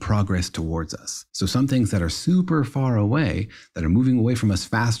making progress towards us. So some things that are super far away, that are moving away from us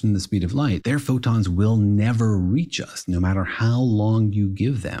faster than the speed of light, their photons will never reach us, no matter how long you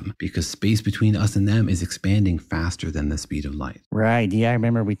give them, because space between us and them is expanding faster than the speed of light. Right. Yeah, I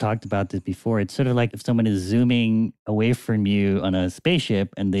remember we talked about this before. It's sort of like if someone is zooming away from you on a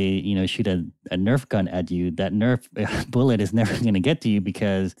spaceship and they, shoot a Nerf gun at you, that Nerf bullet is never going to get to you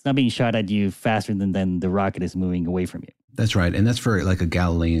because it's not being shot at you faster than the rocket is moving away from you. That's right. And that's for like a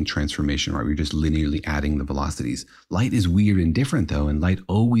Galilean transformation, right? We're just linearly adding the velocities. Light is weird and different though, and light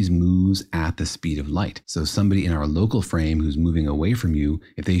always moves at the speed of light. So somebody in our local frame who's moving away from you,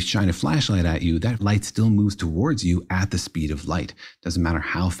 if they shine a flashlight at you, that light still moves towards you at the speed of light. Doesn't matter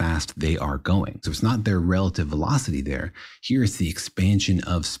how fast they are going. So it's not their relative velocity there. Here it's the expansion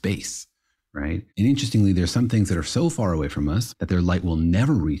of space. Right? And interestingly, there's some things that are so far away from us that their light will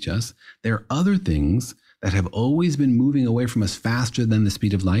never reach us. There are other things that have always been moving away from us faster than the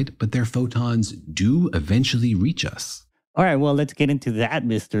speed of light, but their photons do eventually reach us. All right, well, let's get into that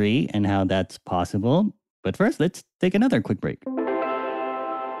mystery and how that's possible. But first, let's take another quick break.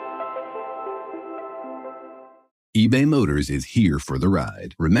 eBay Motors is here for the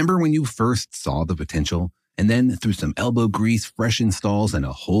ride. Remember when you first saw the potential? And then through some elbow grease, fresh installs, and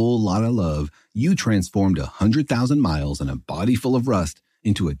a whole lot of love, you transformed 100,000 miles and a body full of rust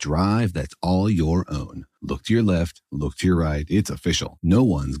into a drive that's all your own. Look to your left, look to your right. It's official. No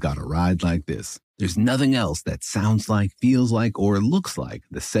one's got a ride like this. There's nothing else that sounds like, feels like, or looks like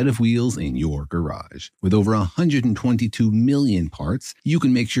the set of wheels in your garage. With over 122 million parts, you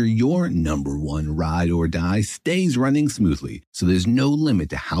can make sure your number one ride or die stays running smoothly, so there's no limit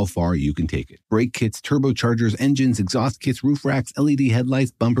to how far you can take it. Brake kits, turbochargers, engines, exhaust kits, roof racks, LED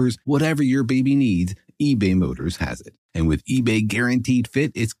headlights, bumpers, whatever your baby needs, eBay Motors has it. And with eBay Guaranteed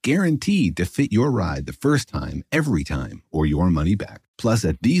Fit, it's guaranteed to fit your ride the first time, every time, or your money back. Plus,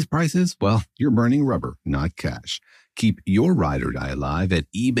 at these prices, well, you're burning rubber, not cash. Keep your ride or die alive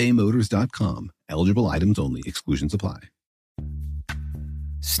at ebaymotors.com. Eligible items only. Exclusions apply.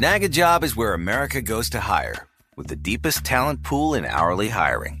 Snag a Job is where America goes to hire, with the deepest talent pool in hourly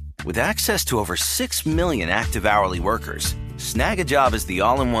hiring. With access to over 6 million active hourly workers, Snag a Job is the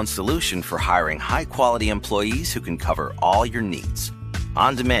all-in-one solution for hiring high-quality employees who can cover all your needs.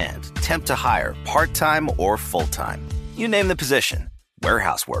 On demand, temp to hire, part-time or full-time. You name the position.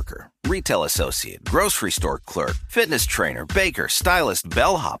 Warehouse worker, retail associate, grocery store clerk, fitness trainer, baker, stylist,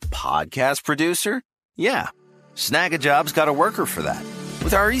 bellhop, podcast producer. Yeah, Snag a Job's got a worker for that.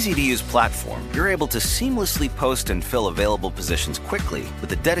 With our easy-to-use platform, you're able to seamlessly post and fill available positions quickly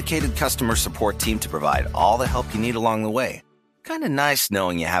with a dedicated customer support team to provide all the help you need along the way. Kind of nice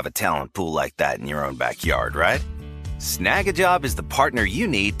knowing you have a talent pool like that in your own backyard, right? Snag a Job is the partner you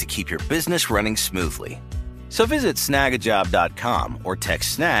need to keep your business running smoothly. So visit snagajob.com or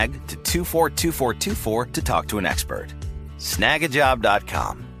text snag to 242424 to talk to an expert.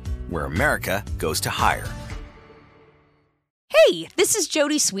 Snagajob.com, where America goes to hire. Hey, this is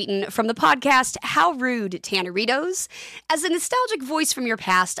Jody Sweeten from the podcast How Rude, Tanneritos. As a nostalgic voice from your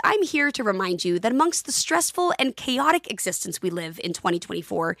past, I'm here to remind you that amongst the stressful and chaotic existence we live in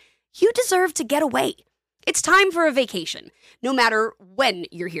 2024, you deserve to get away. It's time for a vacation, no matter when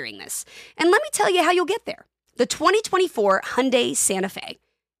you're hearing this. And let me tell you how you'll get there. The 2024 Hyundai Santa Fe.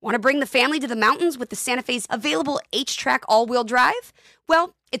 Want to bring the family to the mountains with the Santa Fe's available H-Track all-wheel drive?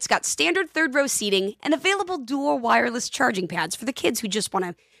 Well, it's got standard third-row seating and available dual wireless charging pads for the kids who just want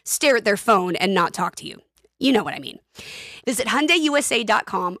to stare at their phone and not talk to you. You know what I mean. Visit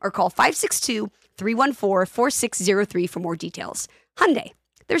HyundaiUSA.com or call 562-314-4603 for more details. Hyundai,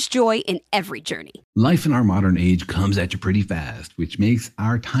 there's joy in every journey. Life in our modern age comes at you pretty fast, which makes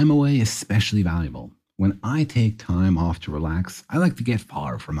our time away especially valuable. When I take time off to relax, I like to get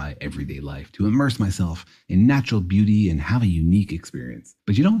far from my everyday life, to immerse myself in natural beauty and have a unique experience.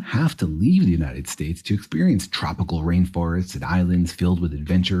 But you don't have to leave the United States to experience tropical rainforests and islands filled with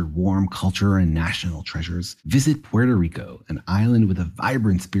adventure, warm culture, and national treasures. Visit Puerto Rico, an island with a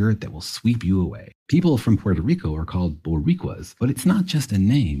vibrant spirit that will sweep you away. People from Puerto Rico are called Boricuas, but it's not just a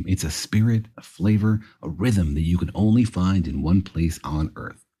name. It's a spirit, a flavor, a rhythm that you can only find in one place on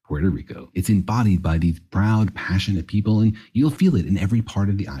Earth. Puerto Rico. It's embodied by these proud, passionate people, and you'll feel it in every part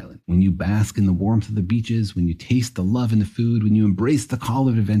of the island. When you bask in the warmth of the beaches, when you taste the love in the food, when you embrace the call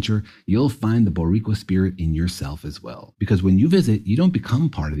of adventure, you'll find the Boricua spirit in yourself as well. Because when you visit, you don't become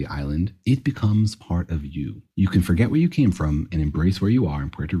part of the island, it becomes part of you. You can forget where you came from and embrace where you are in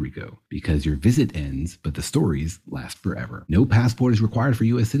Puerto Rico, because your visit ends, but the stories last forever. No passport is required for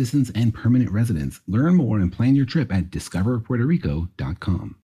U.S. citizens and permanent residents. Learn more and plan your trip at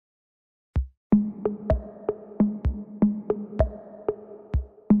discoverpuertorico.com.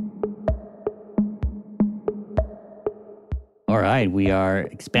 All right, we are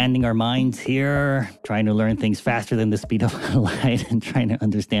expanding our minds here, trying to learn things faster than the speed of light and trying to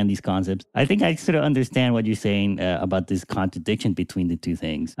understand these concepts. I think I sort of understand what you're saying about this contradiction between the two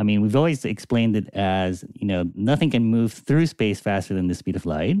things. I mean, we've always explained it as, nothing can move through space faster than the speed of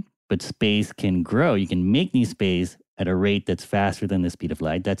light, but space can grow. You can make new space at a rate that's faster than the speed of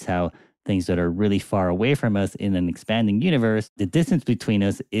light. That's how things that are really far away from us in an expanding universe, the distance between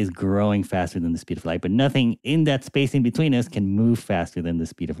us is growing faster than the speed of light, but nothing in that space in between us can move faster than the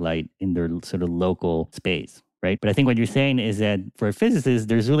speed of light in their sort of local space, right? But I think what you're saying is that for a physicist,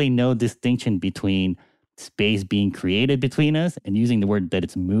 there's really no distinction between space being created between us and using the word that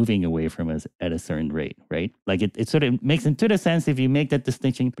it's moving away from us at a certain rate, right? Like it sort of makes intuitive sense if you make that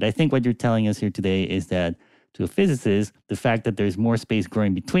distinction, but I think what you're telling us here today is that to a physicist, the fact that there's more space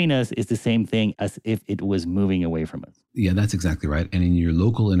growing between us is the same thing as if it was moving away from us. Yeah, that's exactly right. And in your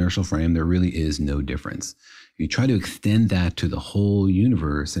local inertial frame, there really is no difference. You try to extend that to the whole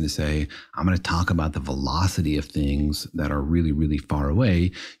universe and to say, I'm going to talk about the velocity of things that are really, really far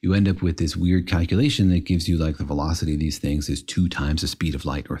away. You end up with this weird calculation that gives you like the velocity of these things is 2 times the speed of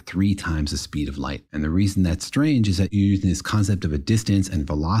light or 3 times the speed of light. And the reason that's strange is that you're using this concept of a distance and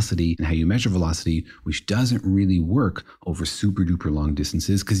velocity and how you measure velocity, which doesn't really work over super duper long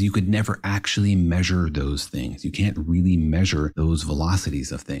distances because you could never actually measure those things. You can't really measure those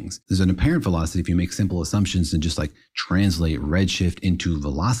velocities of things. There's an apparent velocity if you make simple assumptions and just like translate redshift into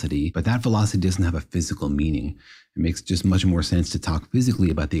velocity, but that velocity doesn't have a physical meaning. It makes just much more sense to talk physically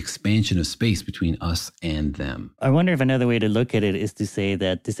about the expansion of space between us and them. I wonder if another way to look at it is to say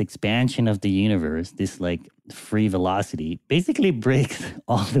that this expansion of the universe, this like free velocity, basically breaks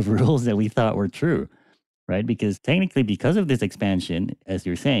all the rules that we thought were true, right? Because technically, because of this expansion, as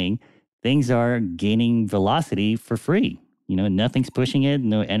you're saying, things are gaining velocity for free. Nothing's pushing it.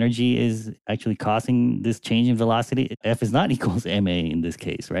 No energy is actually causing this change in velocity. F is not equals ma in this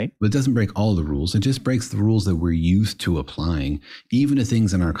case, right? But it doesn't break all the rules. It just breaks the rules that we're used to applying, even to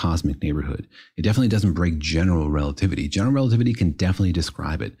things in our cosmic neighborhood. It definitely doesn't break general relativity. General relativity can definitely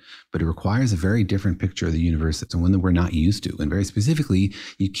describe it, but it requires a very different picture of the universe. It's one that we're not used to. And very specifically,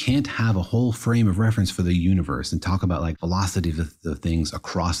 you can't have a whole frame of reference for the universe and talk about like velocity of the things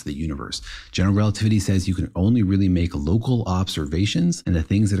across the universe. General relativity says you can only really make local observations, and the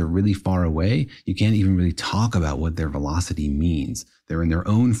things that are really far away, you can't even really talk about what their velocity means. They're in their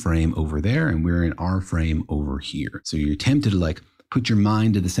own frame over there, and we're in our frame over here. So you're tempted to like put your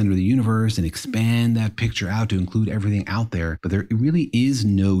mind to the center of the universe and expand that picture out to include everything out there. But there really is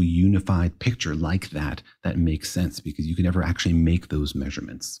no unified picture like that makes sense because you can never actually make those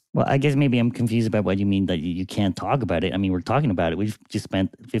measurements. Well, I guess maybe I'm confused about what you mean that you can't talk about it. I mean, we're talking about it. We've just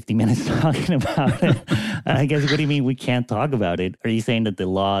spent 50 minutes talking about it. I guess, what do you mean we can't talk about it? Are you saying that the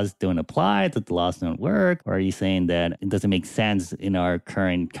laws don't apply, that the laws don't work? Or are you saying that it doesn't make sense in our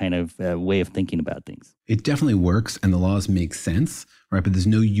current kind of way of thinking about things? It definitely works and the laws make sense, right? But there's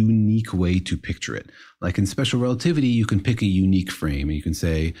no unique way to picture it. Like in special relativity, you can pick a unique frame and you can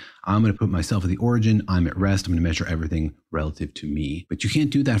say, I'm going to put myself at the origin, I'm at rest, I'm going to measure everything relative to me. But you can't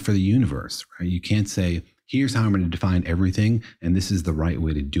do that for the universe, right? You can't say, Here's how I'm going to define everything, and this is the right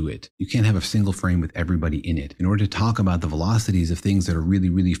way to do it. You can't have a single frame with everybody in it. In order to talk about the velocities of things that are really,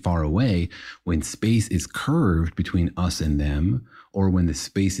 really far away, when space is curved between us and them, or when the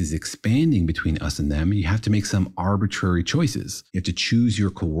space is expanding between us and them, you have to make some arbitrary choices. You have to choose your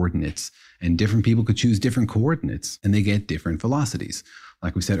coordinates, and different people could choose different coordinates, and they get different velocities.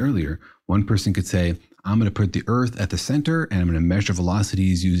 Like we said earlier, one person could say, I'm going to put the Earth at the center, and I'm going to measure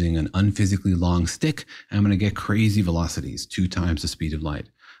velocities using an unphysically long stick, and I'm going to get crazy velocities, 2 times the speed of light.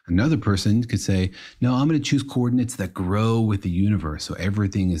 Another person could say, no, I'm going to choose coordinates that grow with the universe, so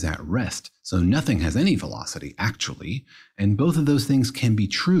everything is at rest. So nothing has any velocity, actually. And both of those things can be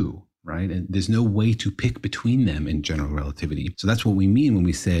true, right? And there's no way to pick between them in general relativity. So that's what we mean when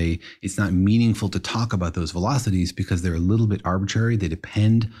we say it's not meaningful to talk about those velocities, because they're a little bit arbitrary. They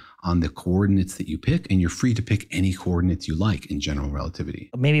depend on the coordinates that you pick, and you're free to pick any coordinates you like in general relativity.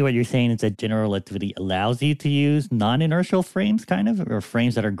 Maybe what you're saying is that general relativity allows you to use non-inertial frames, kind of, or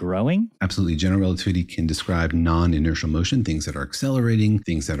frames that are growing? Absolutely. General relativity can describe non-inertial motion, things that are accelerating,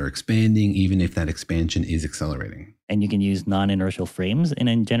 things that are expanding, even if that expansion is accelerating. And you can use non-inertial frames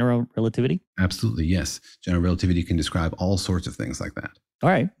in general relativity? Absolutely, yes. General relativity can describe all sorts of things like that. All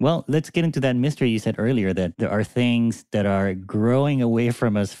right. Well, let's get into that mystery you said earlier, that there are things that are growing away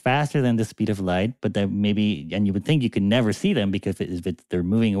from us faster than the speed of light, but that maybe, and you would think you could never see them, because if they're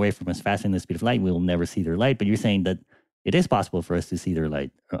moving away from us faster than the speed of light, we'll never see their light. But you're saying that it is possible for us to see their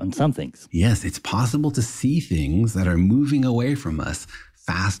light on some things. Yes, it's possible to see things that are moving away from us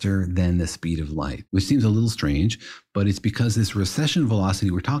faster than the speed of light, which seems a little strange, but it's because this recession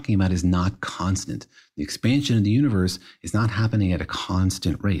velocity we're talking about is not constant. The expansion of the universe is not happening at a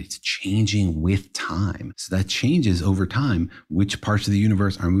constant rate. It's changing with time. So that changes over time which parts of the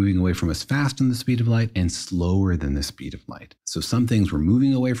universe are moving away from us faster than the speed of light and slower than the speed of light. So some things were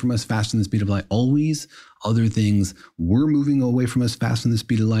moving away from us faster than the speed of light always. Other things were moving away from us faster than the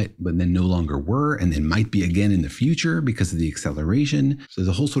speed of light, but then no longer were, and then might be again in the future because of the acceleration. So there's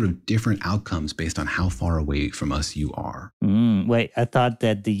a whole sort of different outcomes based on how far away from us you are. Wait, I thought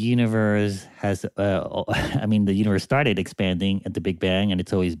that the universe has, the universe started expanding at the Big Bang, and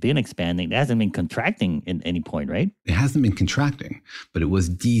it's always been expanding. It hasn't been contracting at any point, right? It hasn't been contracting, but it was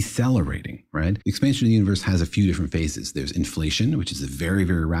decelerating, right? The expansion of the universe has a few different phases. There's inflation, which is a very,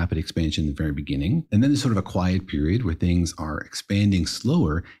 very rapid expansion in the very beginning. And then there's sort of a quiet period where things are expanding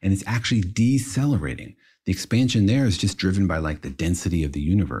slower, and it's actually decelerating. The expansion there is just driven by like the density of the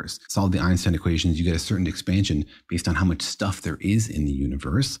universe. Solve the Einstein equations, you get a certain expansion based on how much stuff there is in the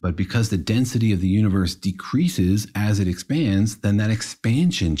universe. But because the density of the universe decreases as it expands, then that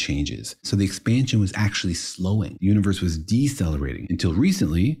expansion changes. So the expansion was actually slowing. The universe was decelerating until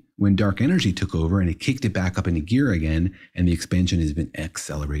recently, when dark energy took over and it kicked it back up into gear again, and the expansion has been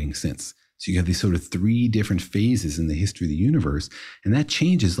accelerating since. So you have these sort of 3 different phases in the history of the universe, and that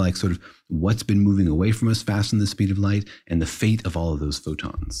changes like sort of what's been moving away from us faster than the speed of light and the fate of all of those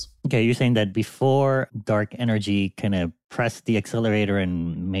photons. Okay, you're saying that before dark energy kind of pressed the accelerator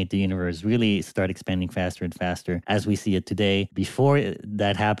and made the universe really start expanding faster and faster as we see it today, before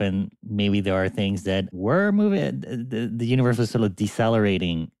that happened, maybe there are things that were moving, the universe was sort of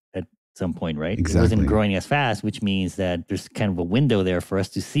decelerating some point, right? Exactly. It wasn't growing as fast, which means that there's kind of a window there for us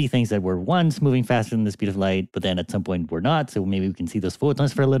to see things that were once moving faster than the speed of light, but then at some point we're not. So maybe we can see those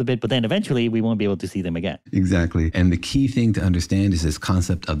photons for a little bit, but then eventually we won't be able to see them again. Exactly. And the key thing to understand is this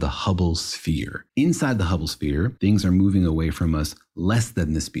concept of the Hubble sphere. Inside the Hubble sphere, things are moving away from us less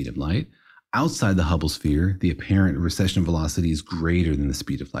than the speed of light. Outside the Hubble sphere, the apparent recession velocity is greater than the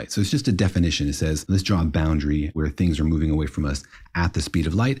speed of light. So it's just a definition. It says, let's draw a boundary where things are moving away from us at the speed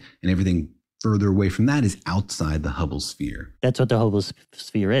of light, and everything further away from that is outside the Hubble sphere. That's what the Hubble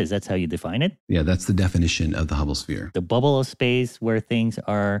sphere is. That's how you define it? Yeah, that's the definition of the Hubble sphere. The bubble of space where things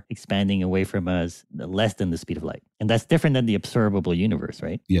are expanding away from us less than the speed of light. And that's different than the observable universe,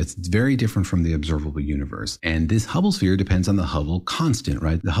 right? Yeah, it's very different from the observable universe. And this Hubble sphere depends on the Hubble constant,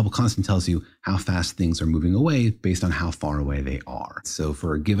 right? The Hubble constant tells you how fast things are moving away based on how far away they are. So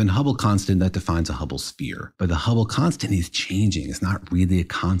for a given Hubble constant, that defines a Hubble sphere. But the Hubble constant is changing. It's not really a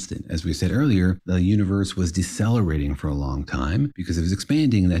constant. As we said earlier, the universe was decelerating for a long time because it was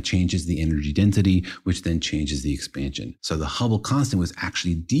expanding, and that changes the energy density, which then changes the expansion. So the Hubble constant was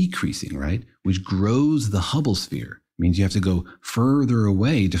actually decreasing, right? Which grows the Hubble sphere. It means you have to go further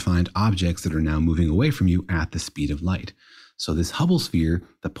away to find objects that are now moving away from you at the speed of light. So this Hubble sphere,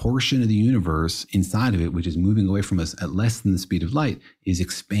 the portion of the universe inside of it, which is moving away from us at less than the speed of light, is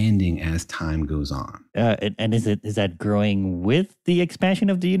expanding as time goes on. And is that growing with the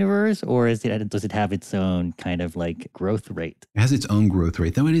expansion of the universe, or does it have its own kind of like growth rate? It has its own growth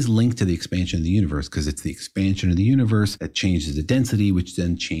rate, though it is linked to the expansion of the universe because it's the expansion of the universe that changes the density, which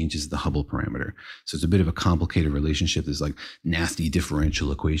then changes the Hubble parameter. So it's a bit of a complicated relationship. There's like nasty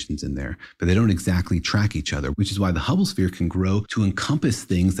differential equations in there, but they don't exactly track each other, which is why the Hubble sphere can grow to encompass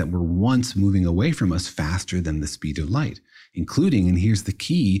things that were once moving away from us faster than the speed of light, including, and here's the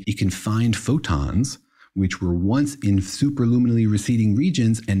key, it can find photons which were once in superluminally receding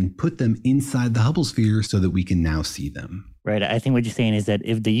regions and put them inside the Hubble sphere so that we can now see them. Right. I think what you're saying is that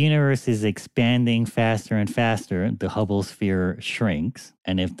if the universe is expanding faster and faster, the Hubble sphere shrinks.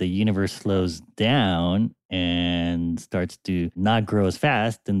 And if the universe slows down and starts to not grow as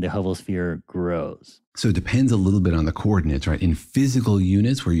fast, then the Hubble sphere grows. So it depends a little bit on the coordinates, right? In physical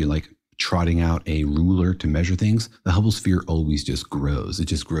units where you're like trotting out a ruler to measure things, the Hubble sphere always just grows. It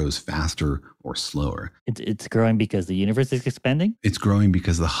just grows faster or slower. It's growing because the universe is expanding? It's growing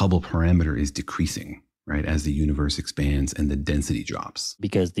because the Hubble parameter is decreasing, right, as the universe expands and the density drops.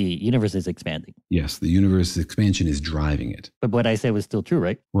 Because the universe is expanding. Yes, the universe's expansion is driving it. But what I said was still true,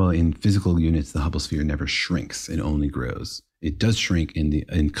 right? Well, in physical units, the Hubble sphere never shrinks. It only grows. It does shrink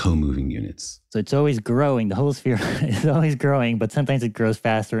in co-moving units. So it's always growing. The Hubble sphere is always growing, but sometimes it grows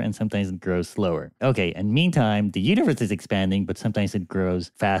faster and sometimes it grows slower. Okay, and meantime, the universe is expanding, but sometimes it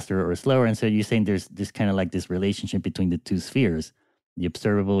grows faster or slower. And so you're saying there's this kind of like this relationship between the two spheres, the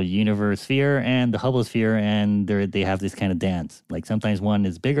observable universe sphere and the Hubble sphere, and they have this kind of dance. Like sometimes one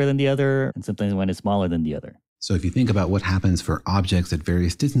is bigger than the other, and sometimes one is smaller than the other. So if you think about what happens for objects at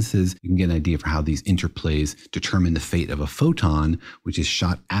various distances, you can get an idea for how these interplays determine the fate of a photon, which is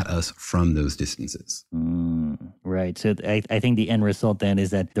shot at us from those distances. Right. So I think the end result then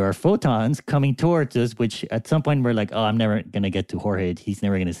is that there are photons coming towards us, which at some point we're like, oh, I'm never going to get to Jorge. He's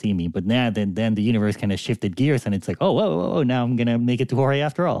never going to see me. But now then the universe kind of shifted gears and it's like, oh, whoa, now I'm going to make it to Jorge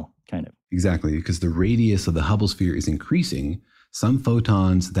after all, kind of. Exactly, because the radius of the Hubble sphere is increasing. Some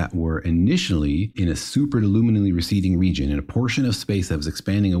photons that were initially in a superluminally receding region, in a portion of space that was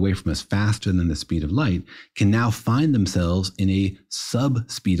expanding away from us faster than the speed of light, can now find themselves in a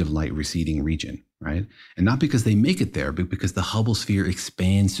sub-speed of light receding region, right? And not because they make it there, but because the Hubble sphere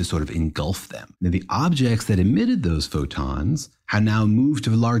expands to sort of engulf them. Now, the objects that emitted those photons have now moved to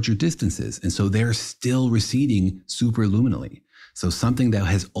larger distances, and so they're still receding superluminally. So something that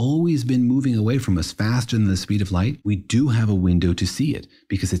has always been moving away from us faster than the speed of light, we do have a window to see it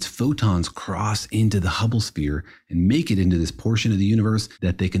because its photons cross into the Hubble sphere and make it into this portion of the universe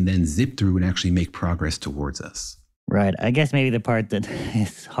that they can then zip through and actually make progress towards us. Right. I guess maybe the part that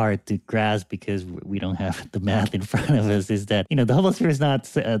is hard to grasp because we don't have the math in front of us is that, the Hubble sphere is not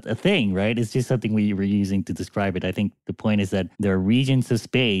a thing, right? It's just something we were using to describe it. I think the point is that there are regions of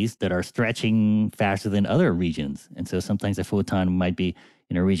space that are stretching faster than other regions. And so sometimes a photon might be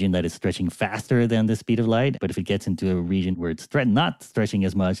in a region that is stretching faster than the speed of light. But if it gets into a region where it's not stretching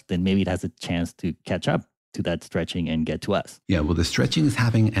as much, then maybe it has a chance to catch up to that stretching and get to us. Yeah, well, the stretching is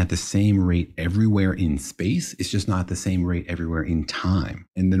happening at the same rate everywhere in space. It's just not the same rate everywhere in time.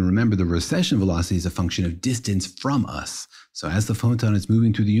 And then remember, the recession velocity is a function of distance from us. So as the photon is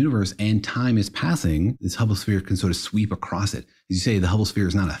moving through the universe and time is passing, this Hubble sphere can sort of sweep across it. As you say, the Hubble sphere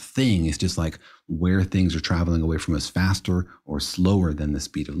is not a thing. It's just like where things are traveling away from us faster or slower than the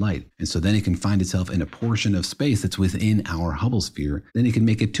speed of light. And so then it can find itself in a portion of space that's within our Hubble sphere. Then it can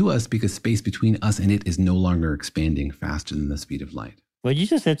make it to us because space between us and it is no longer expanding faster than the speed of light. Well, you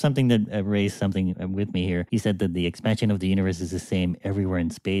just said something that raised something with me here. You said that the expansion of the universe is the same everywhere in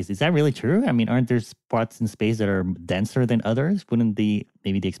space. Is that really true? I mean, aren't there spots in space that are denser than others? Wouldn't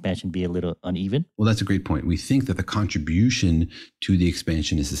maybe the expansion be a little uneven? Well, that's a great point. We think that the contribution to the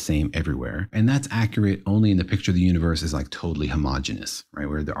expansion is the same everywhere. And that's accurate only in the picture of the universe is like totally homogeneous, right?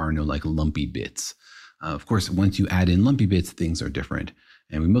 Where there are no like lumpy bits. Of course, once you add in lumpy bits, things are different.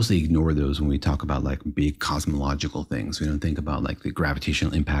 And we mostly ignore those when we talk about like big cosmological things. We don't think about like the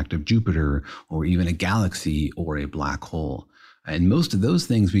gravitational impact of Jupiter or even a galaxy or a black hole. And most of those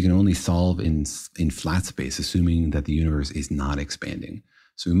things we can only solve in flat space, assuming that the universe is not expanding.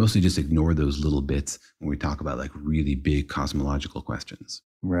 So we mostly just ignore those little bits when we talk about like really big cosmological questions.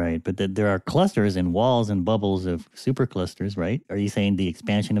 Right. But there are clusters and walls and bubbles of superclusters, right? Are you saying the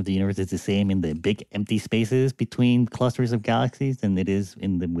expansion of the universe is the same in the big empty spaces between clusters of galaxies than it is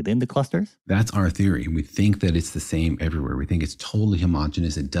within the clusters? That's our theory. We think that it's the same everywhere. We think it's totally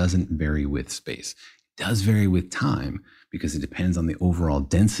homogeneous. It doesn't vary with space. It does vary with time, because it depends on the overall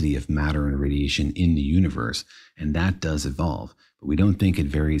density of matter and radiation in the universe, and that does evolve. But we don't think it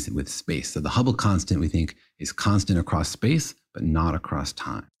varies with space. So the Hubble constant, we think, is constant across space, but not across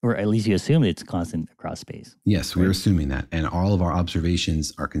time. Or at least you assume it's constant across space. Yes, we're assuming that. And all of our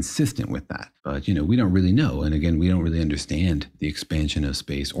observations are consistent with that. But, we don't really know. And again, we don't really understand the expansion of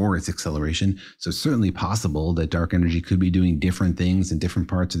space or its acceleration. So it's certainly possible that dark energy could be doing different things in different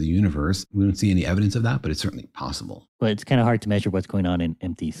parts of the universe. We don't see any evidence of that, but it's certainly possible. But it's kind of hard to measure what's going on in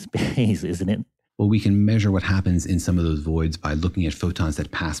empty space, isn't it? Well, we can measure what happens in some of those voids by looking at photons that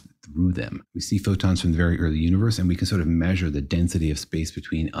pass through them. We see photons from the very early universe, and we can sort of measure the density of space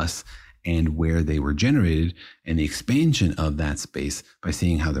between us and where they were generated and the expansion of that space by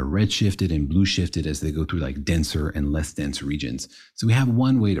seeing how they're redshifted and blue shifted as they go through like denser and less dense regions. So we have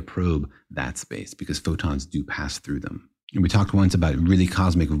one way to probe that space because photons do pass through them. And we talked once about really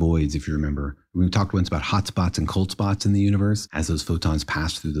cosmic voids, if you remember. We talked once about hot spots and cold spots in the universe as those photons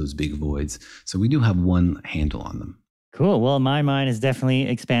pass through those big voids. So we do have one handle on them. Cool. Well, my mind is definitely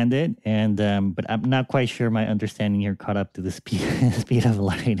expanded, and but I'm not quite sure my understanding here caught up to the speed of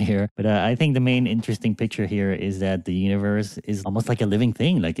light here. But I think the main interesting picture here is that the universe is almost like a living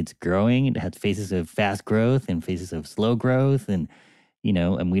thing. Like it's growing. It has phases of fast growth and phases of slow growth, and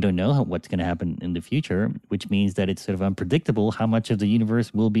and we don't know what's going to happen in the future, which means that it's sort of unpredictable how much of the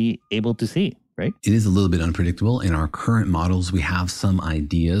universe we'll be able to see, right? It is a little bit unpredictable. In our current models, we have some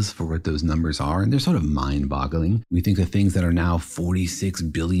ideas for what those numbers are, and they're sort of mind-boggling. We think of things that are now 46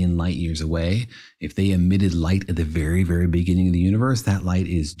 billion light years away. If they emitted light at the very, very beginning of the universe, that light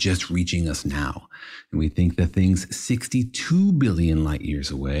is just reaching us now. And we think that things 62 billion light years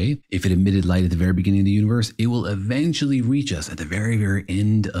away, if it emitted light at the very beginning of the universe, it will eventually reach us at the very, very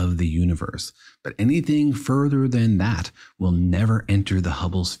end of the universe. But anything further than that will never enter the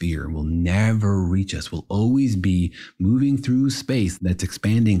Hubble sphere, will never reach us, will always be moving through space that's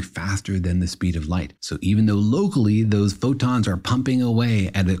expanding faster than the speed of light. So even though locally those photons are pumping away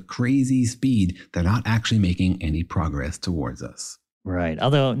at a crazy speed, they're not actually making any progress towards us. Right.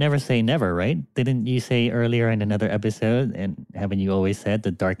 Although never say never, right? Didn't you say earlier in another episode, and haven't you always said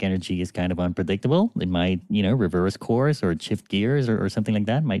that dark energy is kind of unpredictable? It might, reverse course or shift gears or something like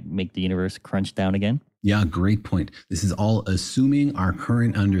that, might make the universe crunch down again. Yeah, great point. This is all assuming our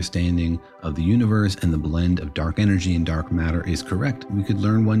current understanding of the universe and the blend of dark energy and dark matter is correct. We could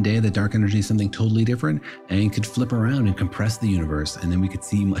learn one day that dark energy is something totally different and could flip around and compress the universe, and then we could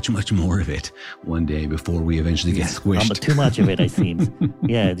see much, much more of it one day before we eventually get squished. Too much of it, it seems.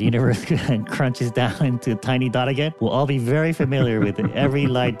 Yeah, the universe crunches down into a tiny dot again. We'll all be very familiar with every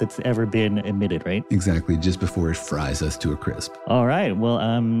light that's ever been emitted, right? Exactly, just before it fries us to a crisp. All right, well,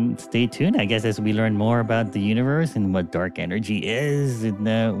 stay tuned, I guess, as we learn more about the universe and what dark energy is, and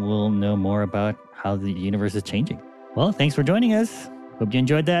we'll know more about how the universe is changing. Well, thanks for joining us. Hope you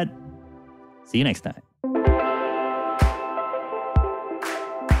enjoyed that. See you next time.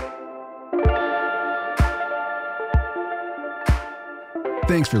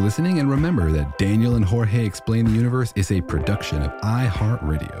 Thanks for listening, and remember that Daniel and Jorge Explain the Universe is a production of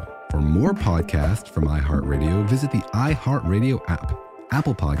iHeartRadio. For more podcasts from iHeartRadio, visit the iHeartRadio app,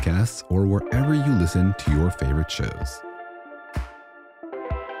 Apple Podcasts, or wherever you listen to your favorite shows.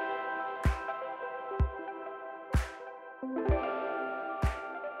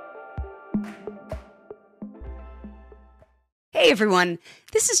 Hey everyone,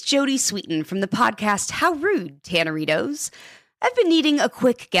 this is Jodie Sweetin from the podcast How Rude, Tanneritos. I've been needing a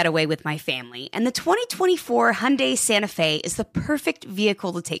quick getaway with my family, and the 2024 Hyundai Santa Fe is the perfect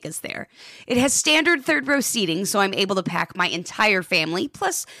vehicle to take us there. It has standard third-row seating, so I'm able to pack my entire family,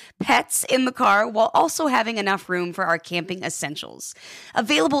 plus pets, in the car, while also having enough room for our camping essentials.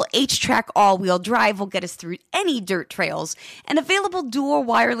 Available H-Track all-wheel drive will get us through any dirt trails, and available dual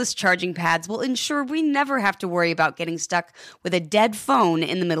wireless charging pads will ensure we never have to worry about getting stuck with a dead phone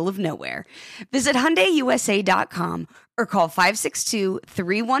in the middle of nowhere. Visit HyundaiUSA.com or call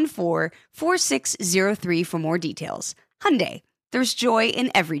 562-314-4603 for more details. Hyundai, there's joy in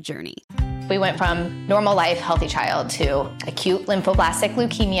every journey. We went from normal life, healthy child to acute lymphoblastic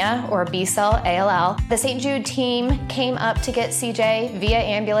leukemia, or B-cell ALL. The St. Jude team came up to get CJ via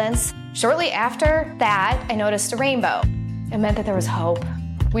ambulance. Shortly after that, I noticed a rainbow. It meant that there was hope.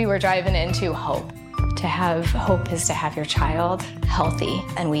 We were driving into hope. To have hope is to have your child healthy,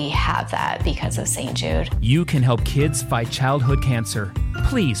 and we have that because of St. Jude. You can help kids fight childhood cancer.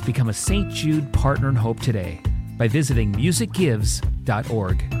 Please become a St. Jude Partner in Hope today by visiting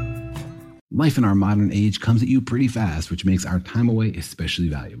musicgives.org. Life in our modern age comes at you pretty fast, which makes our time away especially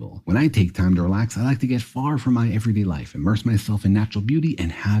valuable. When I take time to relax, I like to get far from my everyday life, immerse myself in natural beauty,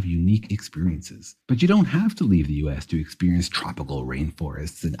 and have unique experiences. But you don't have to leave the U.S. to experience tropical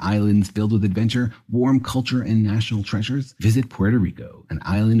rainforests and islands filled with adventure, warm culture, and national treasures. Visit Puerto Rico, an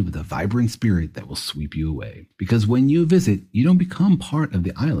island with a vibrant spirit that will sweep you away. Because when you visit, you don't become part of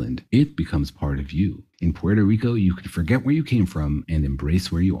the island, it becomes part of you. In Puerto Rico, you can forget where you came from and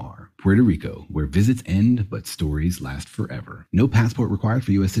embrace where you are. Puerto Rico, where visits end, but stories last forever. No passport required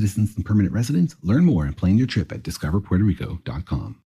for U.S. citizens and permanent residents. Learn more and plan your trip at discoverpuertorico.com.